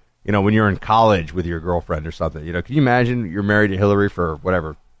conversation, when you're in college with your girlfriend or something. Can you imagine you're married to Hillary for,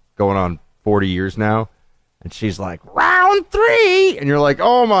 whatever, going on 40 years now, and she's like, round 3, and you're like,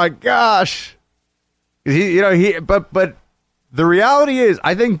 oh my gosh. But the reality is,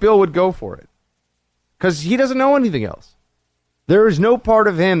 I think Bill would go for it because he doesn't know anything else. There is no part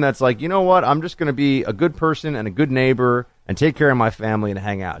of him that's like, you know what, I'm just going to be a good person and a good neighbor and take care of my family and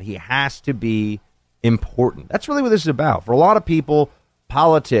hang out. He has to be important. That's really what this is about. For a lot of people,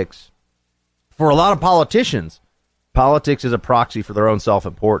 politics, for a lot of politicians, politics is a proxy for their own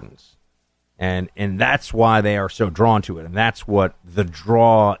self-importance. And that's why they are so drawn to it. And that's what the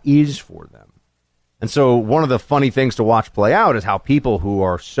draw is for them. And so one of the funny things to watch play out is how people who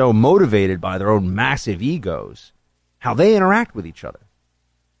are so motivated by their own massive egos, how they interact with each other.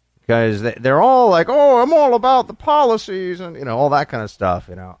 Because they're all like, oh, I'm all about the policies and, all that kind of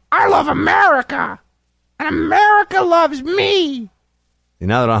stuff, I love America, and America loves me. See,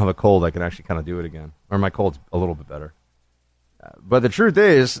 now that I don't have a cold, I can actually kind of do it again. Or my cold's a little bit better. But the truth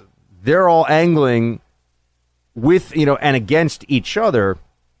is, they're all angling with, and against each other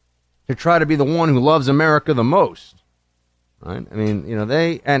to try to be the one who loves America the most, right? I mean,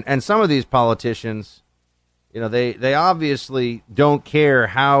 they, and some of these politicians, they obviously don't care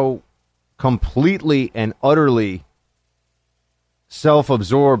how completely and utterly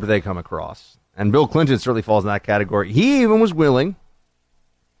self-absorbed they come across. And Bill Clinton certainly falls in that category. He even was willing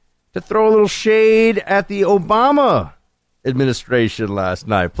to throw a little shade at the Obama administration last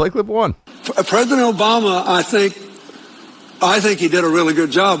night. Play clip 1. President Obama, I think he did a really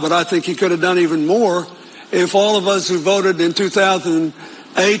good job, but I think he could have done even more if all of us who voted in 2008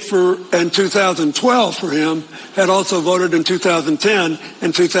 and 2012 for him had also voted in 2010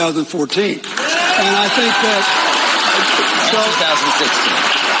 and 2014. And I think that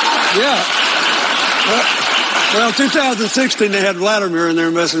 2016. Yeah. Well, 2016 they had Vladimir in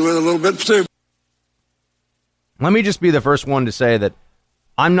there messing with it a little bit too. Let me just be the first one to say that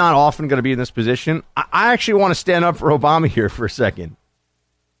I'm not often going to be in this position. I actually want to stand up for Obama here for a second.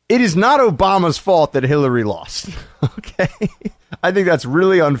 It is not Obama's fault that Hillary lost. Okay? I think that's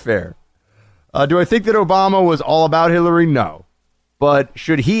really unfair. Do I think that Obama was all about Hillary? No. But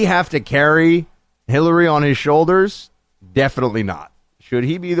should he have to carry Hillary on his shoulders? Definitely not. Should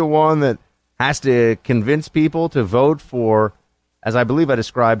he be the one that has to convince people to vote for, as I believe I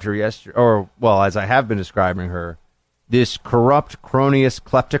described her yesterday, or, well, as I have been describing her, this corrupt, cronyist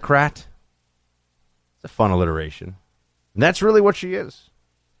kleptocrat? It's a fun alliteration. And that's really what she is.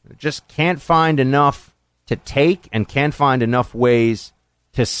 Just can't find enough to take and can't find enough ways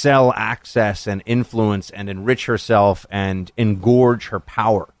to sell access and influence and enrich herself and engorge her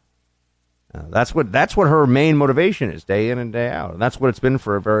power. That's what her main motivation is, day in and day out. And that's what it's been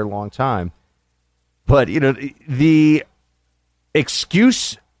for a very long time. But, the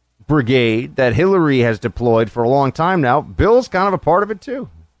excuse brigade that Hillary has deployed for a long time now, Bill's kind of a part of it too.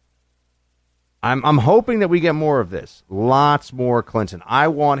 I'm hoping that we get more of this. Lots more Clinton. I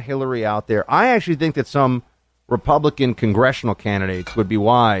want Hillary out there. I actually think that some Republican congressional candidates would be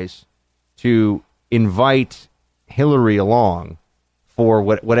wise to invite Hillary along for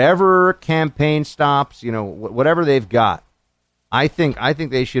whatever campaign stops, whatever they've got. I think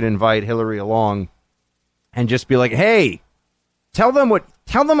they should invite Hillary along and just be like, hey, tell them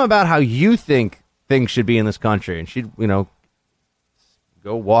about how you think things should be in this country. And she'd,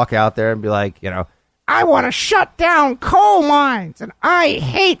 go walk out there and be like, I want to shut down coal mines, and I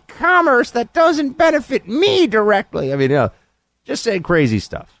hate commerce that doesn't benefit me directly. I mean, just say crazy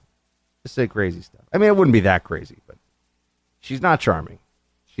stuff. Just say crazy stuff. I mean, it wouldn't be that crazy, but she's not charming.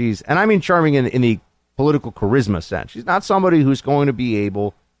 And I mean charming in the political charisma sense. She's not somebody who's going to be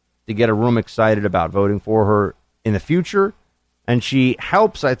able to get a room excited about voting for her in the future. And she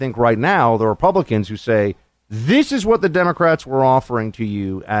helps, I think, right now, the Republicans who say, this is what the Democrats were offering to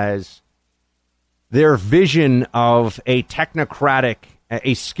you as their vision of a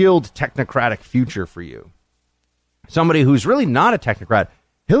skilled technocratic future for you. Somebody who's really not a technocrat.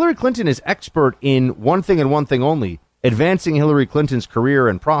 Hillary Clinton is expert in one thing and one thing only, advancing Hillary Clinton's career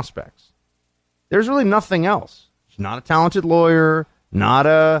and prospects. There's really nothing else. She's not a talented lawyer, not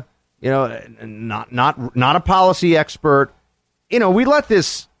a policy expert. We let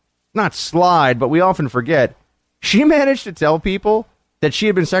this not slide, but we often forget. She managed to tell people that she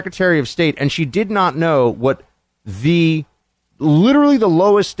had been Secretary of State, and she did not know what literally the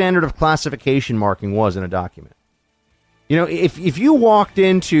lowest standard of classification marking was in a document. If you walked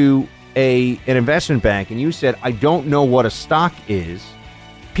into an investment bank and you said, I don't know what a stock is,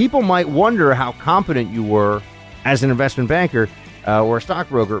 people might wonder how competent you were as an investment banker or a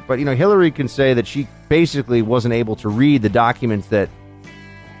stockbroker. But, Hillary can say that she basically wasn't able to read the documents that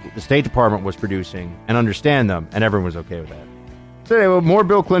the State Department was producing and understand them, and everyone was okay with that. So anyway, more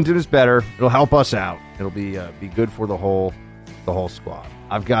Bill Clinton is better. It'll help us out. It'll be good for the whole squad.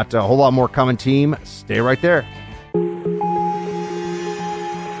 I've got a whole lot more coming, team. Stay right there.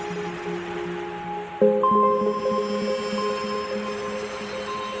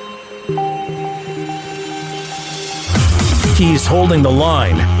 He's holding the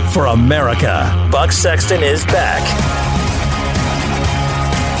line for America. Buck Sexton is back.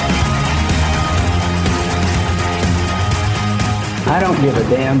 I don't give a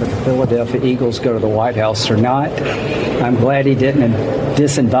damn if the Philadelphia Eagles go to the White House or not. I'm glad he didn't and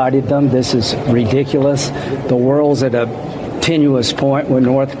disinvited them. This is ridiculous. The world's at a tenuous point with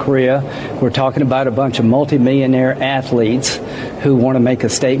North Korea. We're talking about a bunch of multimillionaire athletes who want to make a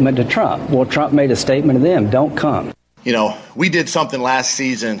statement to Trump. Well, Trump made a statement to them. Don't come. We did something last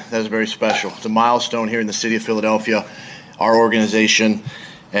season that was very special. It's a milestone here in the city of Philadelphia, our organization.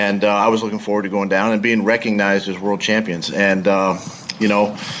 And I was looking forward to going down and being recognized as world champions. And,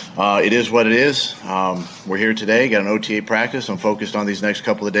 it is what it is. We're here today, got an OTA practice. I'm focused on these next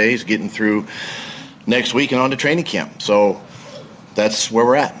couple of days, getting through next week and on to training camp. So that's where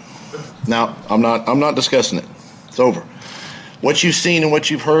we're at. Now, I'm not discussing it. It's over. What you've seen and what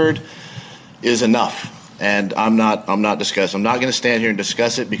you've heard is enough. And I'm not discussing. I'm not going to stand here and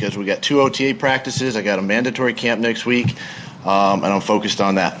discuss it because we got 2 OTA practices. I got a mandatory camp next week. And I'm focused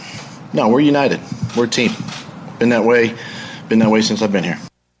on that. No, we're united. We're a team. Been that way since I've been here.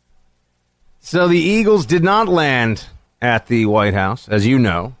 So the Eagles did not land at the White House, as you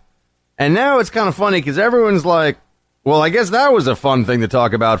know. And now it's kind of funny because everyone's like, well, I guess that was a fun thing to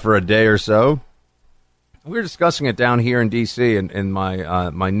talk about for a day or so. We were discussing it down here in D.C. in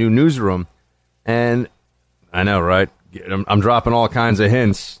my new newsroom. And I know, right? I'm dropping all kinds of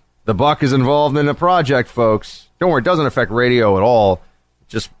hints. The Buck is involved in a project, folks. Don't worry, it doesn't affect radio at all.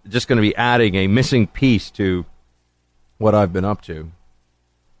 Just going to be adding a missing piece to what I've been up to,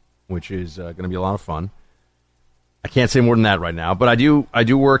 which is going to be a lot of fun. I can't say more than that right now, but I do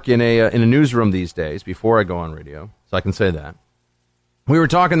work in a newsroom these days before I go on radio, so I can say that. We were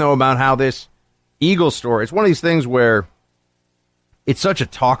talking though about how this Eagle story, it's one of these things where it's such a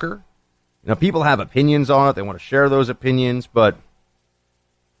talker. People have opinions on it, they want to share those opinions, but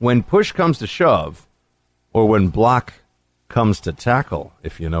when push comes to shove, or when block comes to tackle,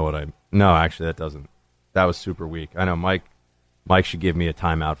 if you know what I... No, actually, that doesn't. That was super weak. I know Mike should give me a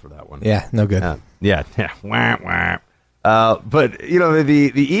timeout for that one. Yeah, no good. Yeah. Wah, wah. But,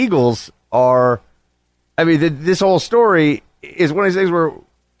 the Eagles are... I mean, this whole story is one of these things where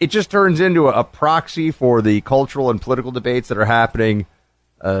it just turns into a proxy for the cultural and political debates that are happening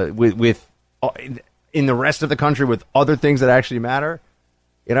with in the rest of the country with other things that actually matter.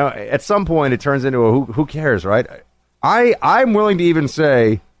 At some point it turns into a who cares, right? I'm willing to even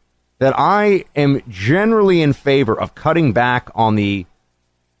say that I am generally in favor of cutting back on the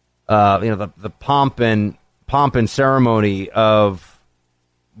the pomp and ceremony of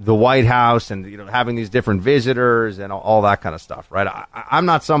the White House and having these different visitors and all that kind of stuff, right? I'm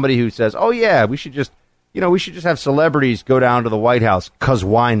not somebody who says, oh yeah, we should just have celebrities go down to the White House because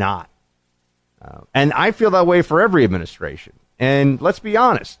why not? And I feel that way for every administration. And let's be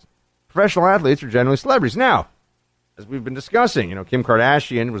honest, professional athletes are generally celebrities. Now, as we've been discussing, Kim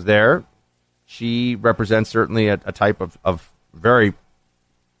Kardashian was there. She represents certainly a type of very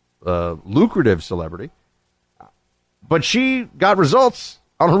lucrative celebrity. But she got results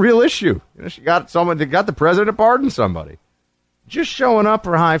on a real issue. She got the president to pardon somebody. Just showing up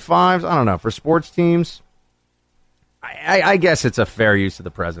for high fives, I don't know, for sports teams, I guess it's a fair use of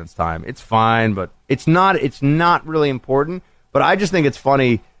the president's time. It's fine, but it's not really important. But I just think it's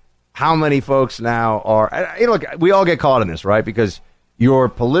funny how many folks now are... Look, we all get caught in this, right? Because your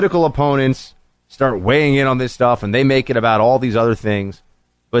political opponents start weighing in on this stuff, and they make it about all these other things.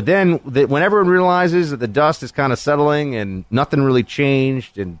 But then when everyone realizes that the dust is kind of settling and nothing really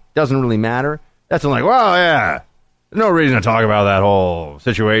changed and doesn't really matter, that's when like, well, yeah, there's no reason to talk about that whole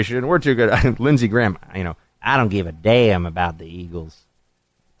situation. We're too good. Lindsey Graham, I don't give a damn about the Eagles.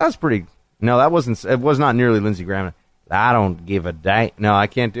 That's pretty... No, it was not nearly Lindsey Graham. I don't give a damn. No, I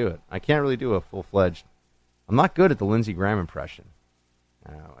can't do it. I can't really do a full-fledged... I'm not good at the Lindsey Graham impression.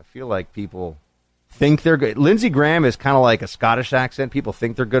 I feel like people think they're good. Lindsey Graham is kind of like a Scottish accent. People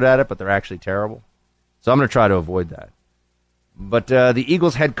think they're good at it, but they're actually terrible. So I'm going to try to avoid that. But the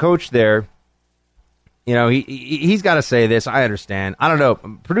Eagles head coach there, he's got to say this. I understand. I don't know.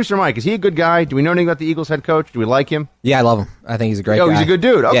 Producer Mike, is he a good guy? Do we know anything about the Eagles head coach? Do we like him? Yeah, I love him. I think he's a great guy. Oh, he's a good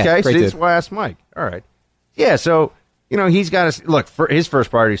dude. Okay, yeah, so that's why I asked Mike. All right. Yeah, so, he's got to... Look, for his first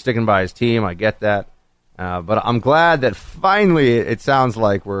priority, sticking by his team. I get that. But I'm glad that finally it sounds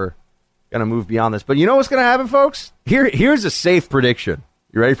like we're going to move beyond this. But you know what's going to happen, folks? Here's a safe prediction.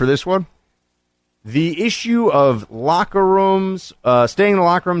 You ready for this one? The issue of locker rooms, staying in the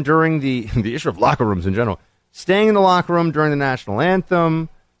locker room during the issue of locker rooms in general, staying in the locker room during the national anthem,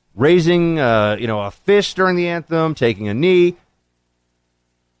 raising, a fist during the anthem, taking a knee,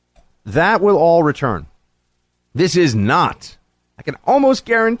 that will all return. This is not, I can almost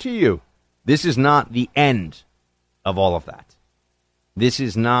guarantee you, this is not the end of all of that. This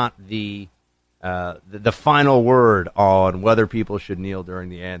is not the final word on whether people should kneel during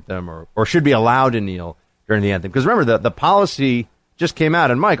the anthem or should be allowed to kneel during the anthem. Because remember, the policy just came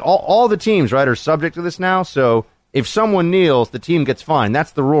out. And, Mike, all the teams, right, are subject to this now. So if someone kneels, the team gets fined.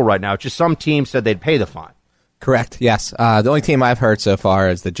 That's the rule right now. It's just some teams said they'd pay the fine. Correct, yes. The only team I've heard so far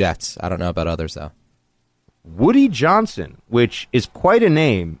is the Jets. I don't know about others, though. Woody Johnson, which is quite a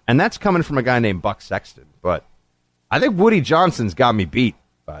name, and that's coming from a guy named Buck Sexton. But I think Woody Johnson's got me beat,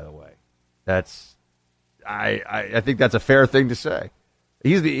 by the way. I think that's a fair thing to say.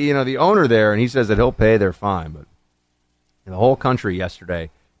 He's the owner there, and he says that he'll pay their fine. But in the whole country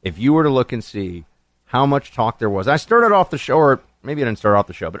yesterday, if you were to look and see how much talk there was, I started off the show, or maybe I didn't start off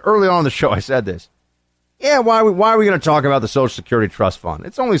the show, but early on in the show I said this. Yeah, why are we going to talk about the Social Security Trust Fund?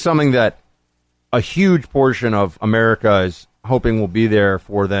 It's only something that a huge portion of America is hoping will be there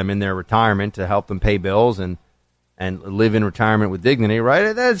for them in their retirement to help them pay bills and live in retirement with dignity,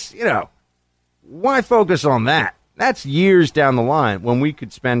 right? That's, why focus on that? That's years down the line when we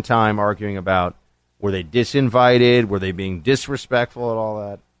could spend time arguing about were they disinvited, were they being disrespectful and all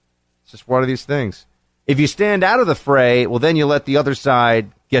that. It's just one of these things. If you stand out of the fray, well, then you let the other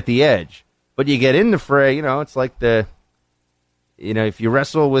side get the edge. But you get in the fray, it's like if you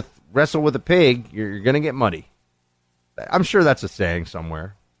wrestle with a pig, you're going to get muddy. I'm sure that's a saying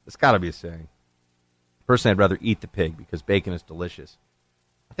somewhere. It's got to be a saying. Personally, I'd rather eat the pig because bacon is delicious.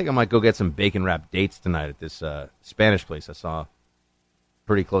 I think I might go get some bacon-wrapped dates tonight at this Spanish place I saw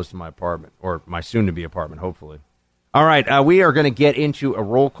pretty close to my apartment, or my soon-to-be apartment, hopefully. All right, we are going to get into a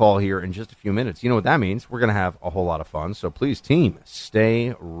roll call here in just a few minutes. You know what that means. We're going to have a whole lot of fun, so please, team,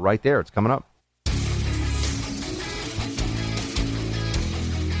 stay right there. It's coming up.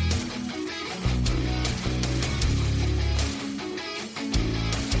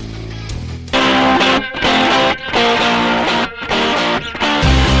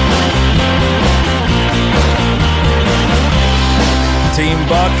 Team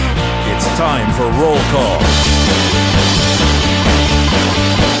Buck, it's time for roll call.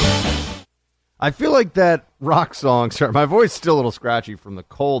 I feel like that rock song, sorry, my voice is still a little scratchy from the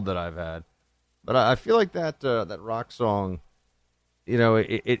cold that I've had, but I feel like that rock song,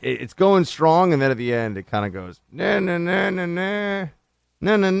 it's going strong, and then at the end it kind of goes, na na na na na,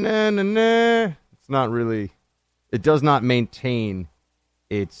 na na na na na. It's not really, it does not maintain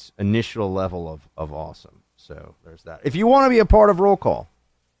its initial level of awesome. So there's that. If you want to be a part of Roll Call,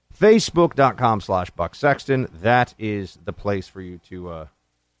 Facebook.com/Buck Sexton. That is the place for you to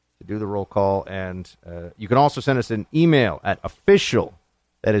do the roll call. And you can also send us an email at official,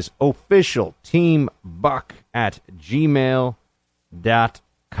 that is official,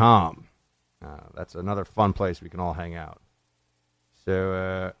 teambuck@gmail.com. That's another fun place we can all hang out.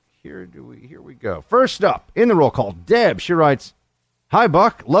 So here we go. First up in the roll call, Deb, she writes, "Hi,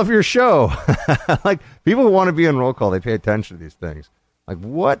 Buck. Love your show." Like, people who want to be on roll call, they pay attention to these things. Like,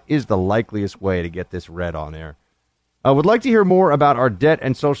 what is the likeliest way to get this read on air? I would like to hear more about our debt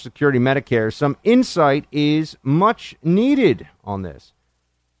and Social Security Medicare. Some insight is much needed on this.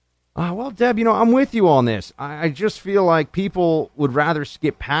 Well, Deb, I'm with you on this. I just feel like people would rather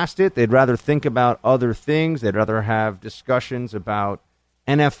skip past it. They'd rather think about other things. They'd rather have discussions about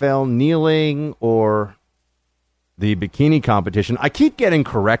NFL kneeling or the bikini competition. I keep getting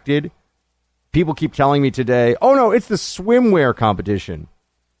corrected. People keep telling me today, oh, no, it's the swimwear competition.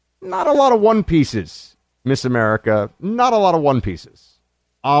 Not a lot of one pieces, Miss America. Not a lot of one pieces.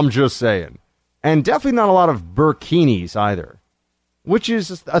 I'm just saying. And definitely not a lot of burkinis either, which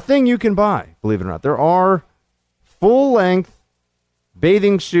is a thing you can buy, believe it or not. There are full-length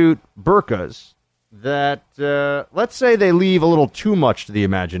bathing suit burqas that, let's say they leave a little too much to the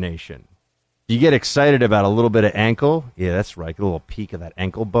imagination. You get excited about a little bit of ankle. Yeah, that's right. Get a little peek of that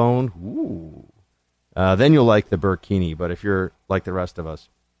ankle bone. Ooh. Then you'll like the burkini. But if you're like the rest of us,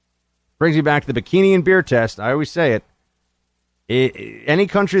 brings you back to the bikini and beer test. I always say it. Any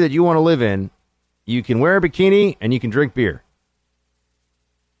country that you want to live in, you can wear a bikini and you can drink beer.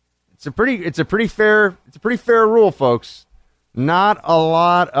 It's a pretty fair rule, folks. Not a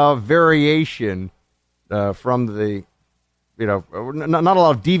lot of variation from the, not a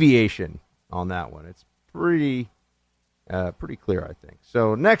lot of deviation on that one. It's pretty clear, I think.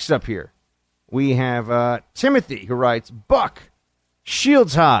 So next up here, we have Timothy, who writes, Buck,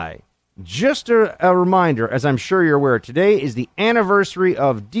 shields high. Just a reminder, as I'm sure you're aware, today is the anniversary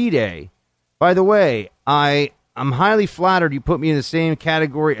of D-Day. By the way, I'm highly flattered you put me in the same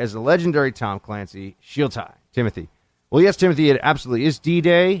category as the legendary Tom Clancy. Shields high, Timothy. Well, yes, Timothy, it absolutely is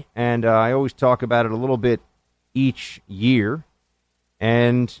D-Day, and I always talk about it a little bit each year.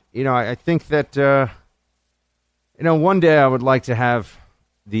 And, I think that, one day I would like to have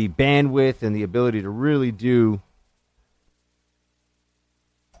the bandwidth and the ability to really do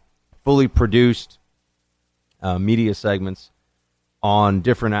fully produced media segments on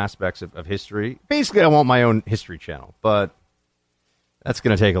different aspects of history. Basically, I want my own history channel, but that's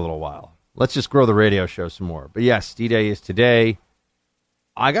going to take a little while. Let's just grow the radio show some more. But yes, D-Day is today.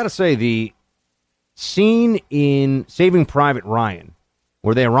 I got to say, the scene in Saving Private Ryan,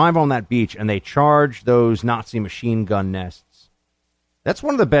 where they arrive on that beach and they charge those Nazi machine gun nests, that's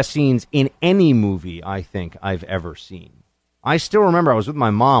one of the best scenes in any movie I think I've ever seen. I still remember I was with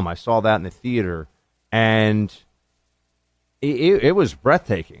my mom. I saw that in the theater, and it was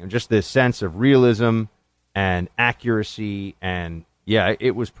breathtaking. Just this sense of realism and accuracy, and yeah,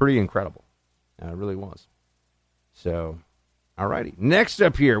 it was pretty incredible. It really was. So, all righty. Next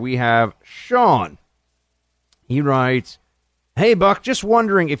up here, we have Sean. He writes, Hey, Buck, just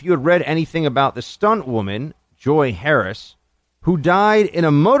wondering if you had read anything about the stunt woman, Harris, who died in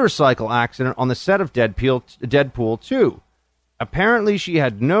a motorcycle accident on the set of Deadpool 2. Apparently, she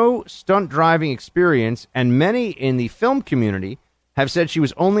had no stunt driving experience, and many in the film community have said she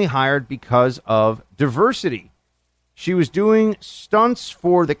was only hired because of diversity. She was doing stunts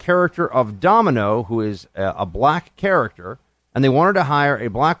for the character of Domino, who is a black character, and they wanted to hire a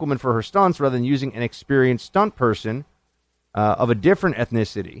black woman for her stunts rather than using an experienced stunt person of a different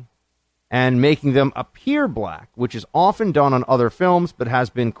ethnicity and making them appear black, which is often done on other films but has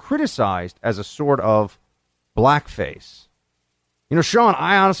been criticized as a sort of blackface. Sean,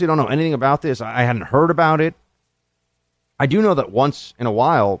 I honestly don't know anything about this. I hadn't heard about it. I do know that once in a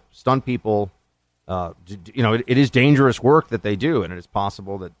while, stunt people, it is dangerous work that they do, and it is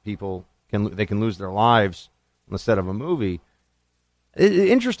possible that people can lose their lives on the set of a movie.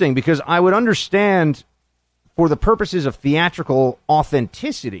 Interesting, because I would understand, for the purposes of theatrical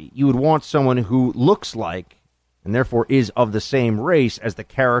authenticity, you would want someone who looks like, and therefore is of the same race as the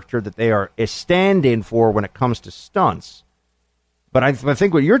character that they are a stand-in for when it comes to stunts. But I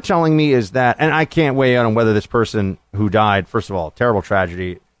think what you're telling me is that, and I can't weigh in on whether this person who died, first of all, terrible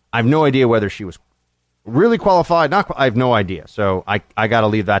tragedy. I have no idea whether she was really qualified. I have no idea. So I got to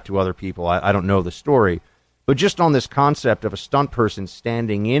leave that to other people. I don't know the story. But just on this concept of a stunt person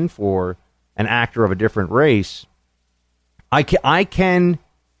standing in for an actor of a different race, I can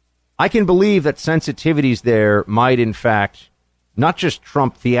believe that sensitivities there might, in fact, not just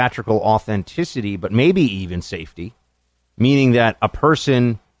trump theatrical authenticity, but maybe even safety. Meaning that a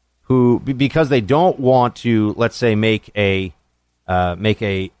person who, because they don't want to, let's say, make a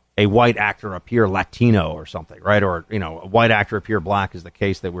white actor appear Latino or something, right? Or, a white actor appear black is the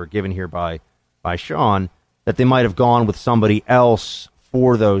case that we're given here by Sean, that they might have gone with somebody else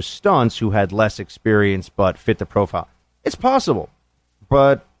for those stunts who had less experience but fit the profile. It's possible,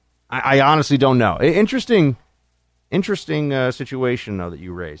 but I honestly don't know. Interesting situation, though, that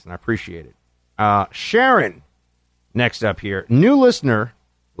you raised, and I appreciate it. Sharon Next up here, new listener,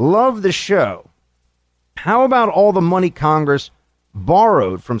 love the show. How about all the money Congress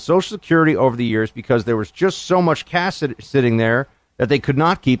borrowed from Social Security over the years because there was just so much cash sitting there that they could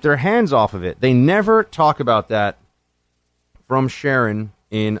not keep their hands off of it? They never talk about that. From Sharon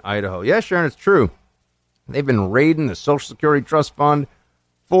in Idaho. Yes, Sharon, it's true. They've been raiding the Social Security Trust Fund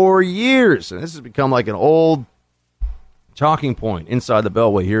for years, and this has become like an old talking point inside the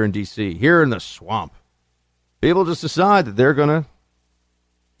Beltway here in D.C., here in the swamp. People just decide that they're going to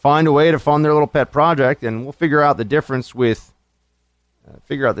find a way to fund their little pet project, and we'll figure out the difference with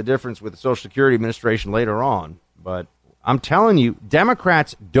the Social Security Administration later on. But I'm telling you,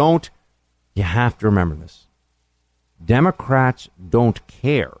 Democrats don't. You have to remember this. Democrats don't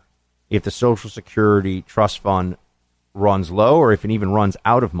care if the Social Security Trust Fund runs low or if it even runs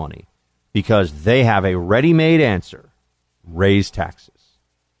out of money, because they have a ready-made answer: raise taxes.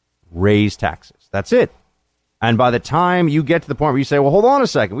 Raise taxes. That's it. And by the time you get to the point where you say, well, hold on a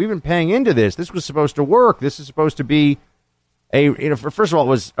second, we've been paying into this. This was supposed to work. This is supposed to be first of all, it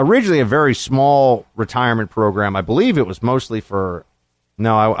was originally a very small retirement program. I believe it was mostly for,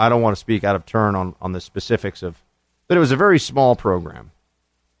 I don't want to speak out of turn on the specifics of, but it was a very small program.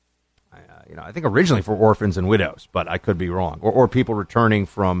 I think originally for orphans and widows, but I could be wrong. Or people returning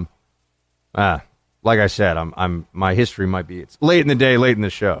from, like I said, my history might be, it's late in the day, late in the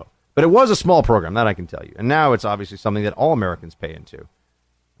show. But it was a small program, that I can tell you. And now it's obviously something that all Americans pay into.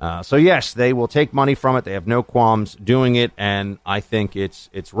 So yes, they will take money from it. They have no qualms doing it, and I think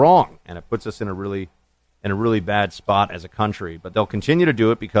it's wrong, and it puts us in a really bad spot as a country. But they'll continue to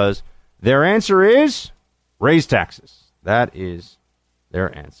do it because their answer is raise taxes. That is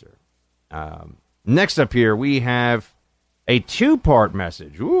their answer. Next up here, we have a two-part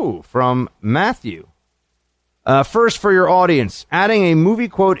message from Matthew. First, for your audience, adding a movie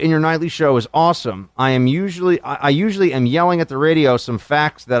quote in your nightly show is awesome. I usually am yelling at the radio some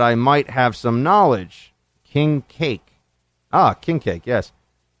facts that I might have some knowledge. King cake. King cake, yes.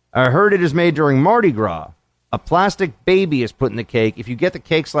 I heard it is made during Mardi Gras. A plastic baby is put in the cake. If you get the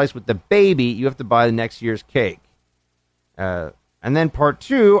cake slice with the baby, you have to buy the next year's cake. And then part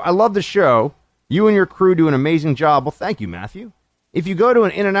two, I love the show. You and your crew do an amazing job. Well, thank you, Matthew. If you go to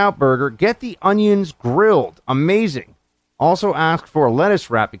an In-N-Out burger, get the onions grilled. Amazing. Also ask for a lettuce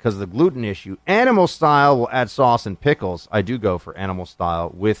wrap because of the gluten issue. Animal style will add sauce and pickles. I do go for animal style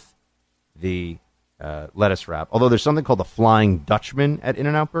with the lettuce wrap. Although there's something called the Flying Dutchman at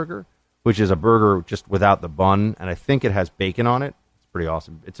In-N-Out Burger, which is a burger just without the bun, and I think it has bacon on it. It's pretty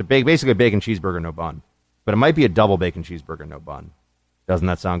awesome. It's basically a bacon cheeseburger, no bun. But it might be a double bacon cheeseburger, no bun. Doesn't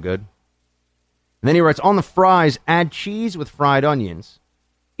that sound good? And then he writes, on the fries, add cheese with fried onions.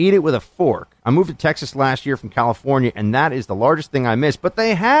 Eat it with a fork. I moved to Texas last year from California, and that is the largest thing I miss. But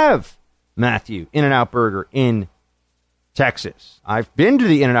they have, Matthew, In-N-Out Burger in Texas. I've been to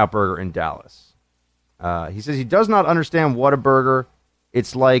the In-N-Out Burger in Dallas. He says he does not understand Whataburger.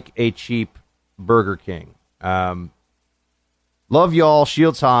 It's like a cheap Burger King. Love y'all.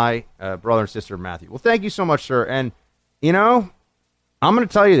 Shields high, brother and sister Matthew. Well, thank you so much, sir. And, I'm going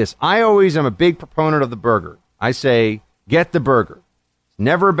to tell you this. I always am a big proponent of the burger. I say, get the burger. It's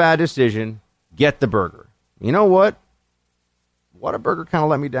never a bad decision. Get the burger. You know what? Whataburger kind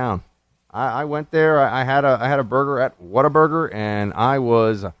of let me down. I went there. I had a burger at Whataburger, and I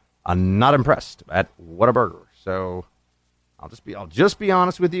was not impressed at Whataburger. So I'll just be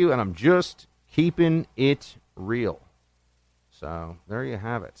honest with you, and I'm just keeping it real. So there you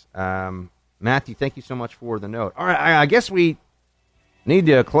have it. Matthew, thank you so much for the note. All right, I guess we need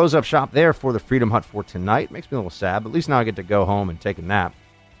to close up shop there for the Freedom Hut for tonight. Makes me a little sad, but at least now I get to go home and take a nap.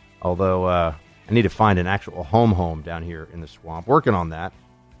 Although I need to find an actual home down here in the swamp. Working on that.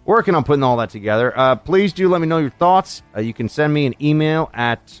 Working on putting all that together. Please do let me know your thoughts. You can send me an email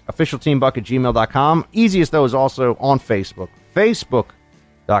at officialteambuck@gmail.com. Easiest, though, is also on Facebook.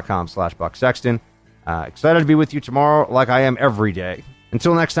 Facebook.com/BuckSexton. Excited to be with you tomorrow like I am every day.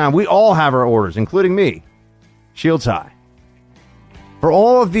 Until next time, we all have our orders, including me. Shields high. For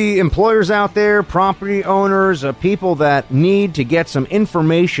all of the employers out there, property owners, people that need to get some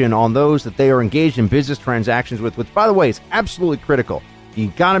information on those that they are engaged in business transactions with, which, by the way, is absolutely critical. You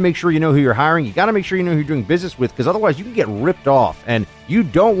got to make sure you know who you're hiring. You got to make sure you know who you're doing business with, because otherwise you can get ripped off. And you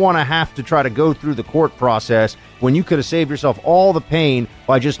don't want to have to try to go through the court process when you could have saved yourself all the pain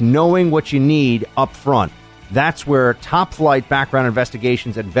by just knowing what you need up front. That's where top-flight background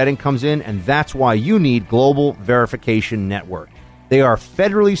investigations and vetting comes in, and that's why you need Global Verification Network. They are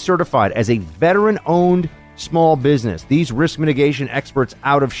federally certified as a veteran-owned small business. These risk mitigation experts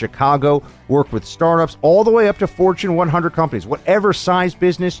out of Chicago work with startups all the way up to Fortune 100 companies. Whatever size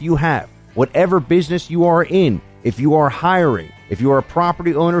business you have, whatever business you are in, If you are hiring, if you are a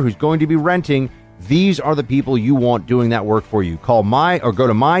property owner who's going to be renting, these are the people you want doing that work for you. Go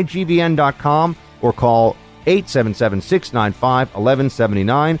to mygvn.com or call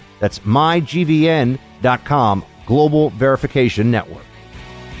 877-695-1179. That's mygvn.com, Global Verification Network.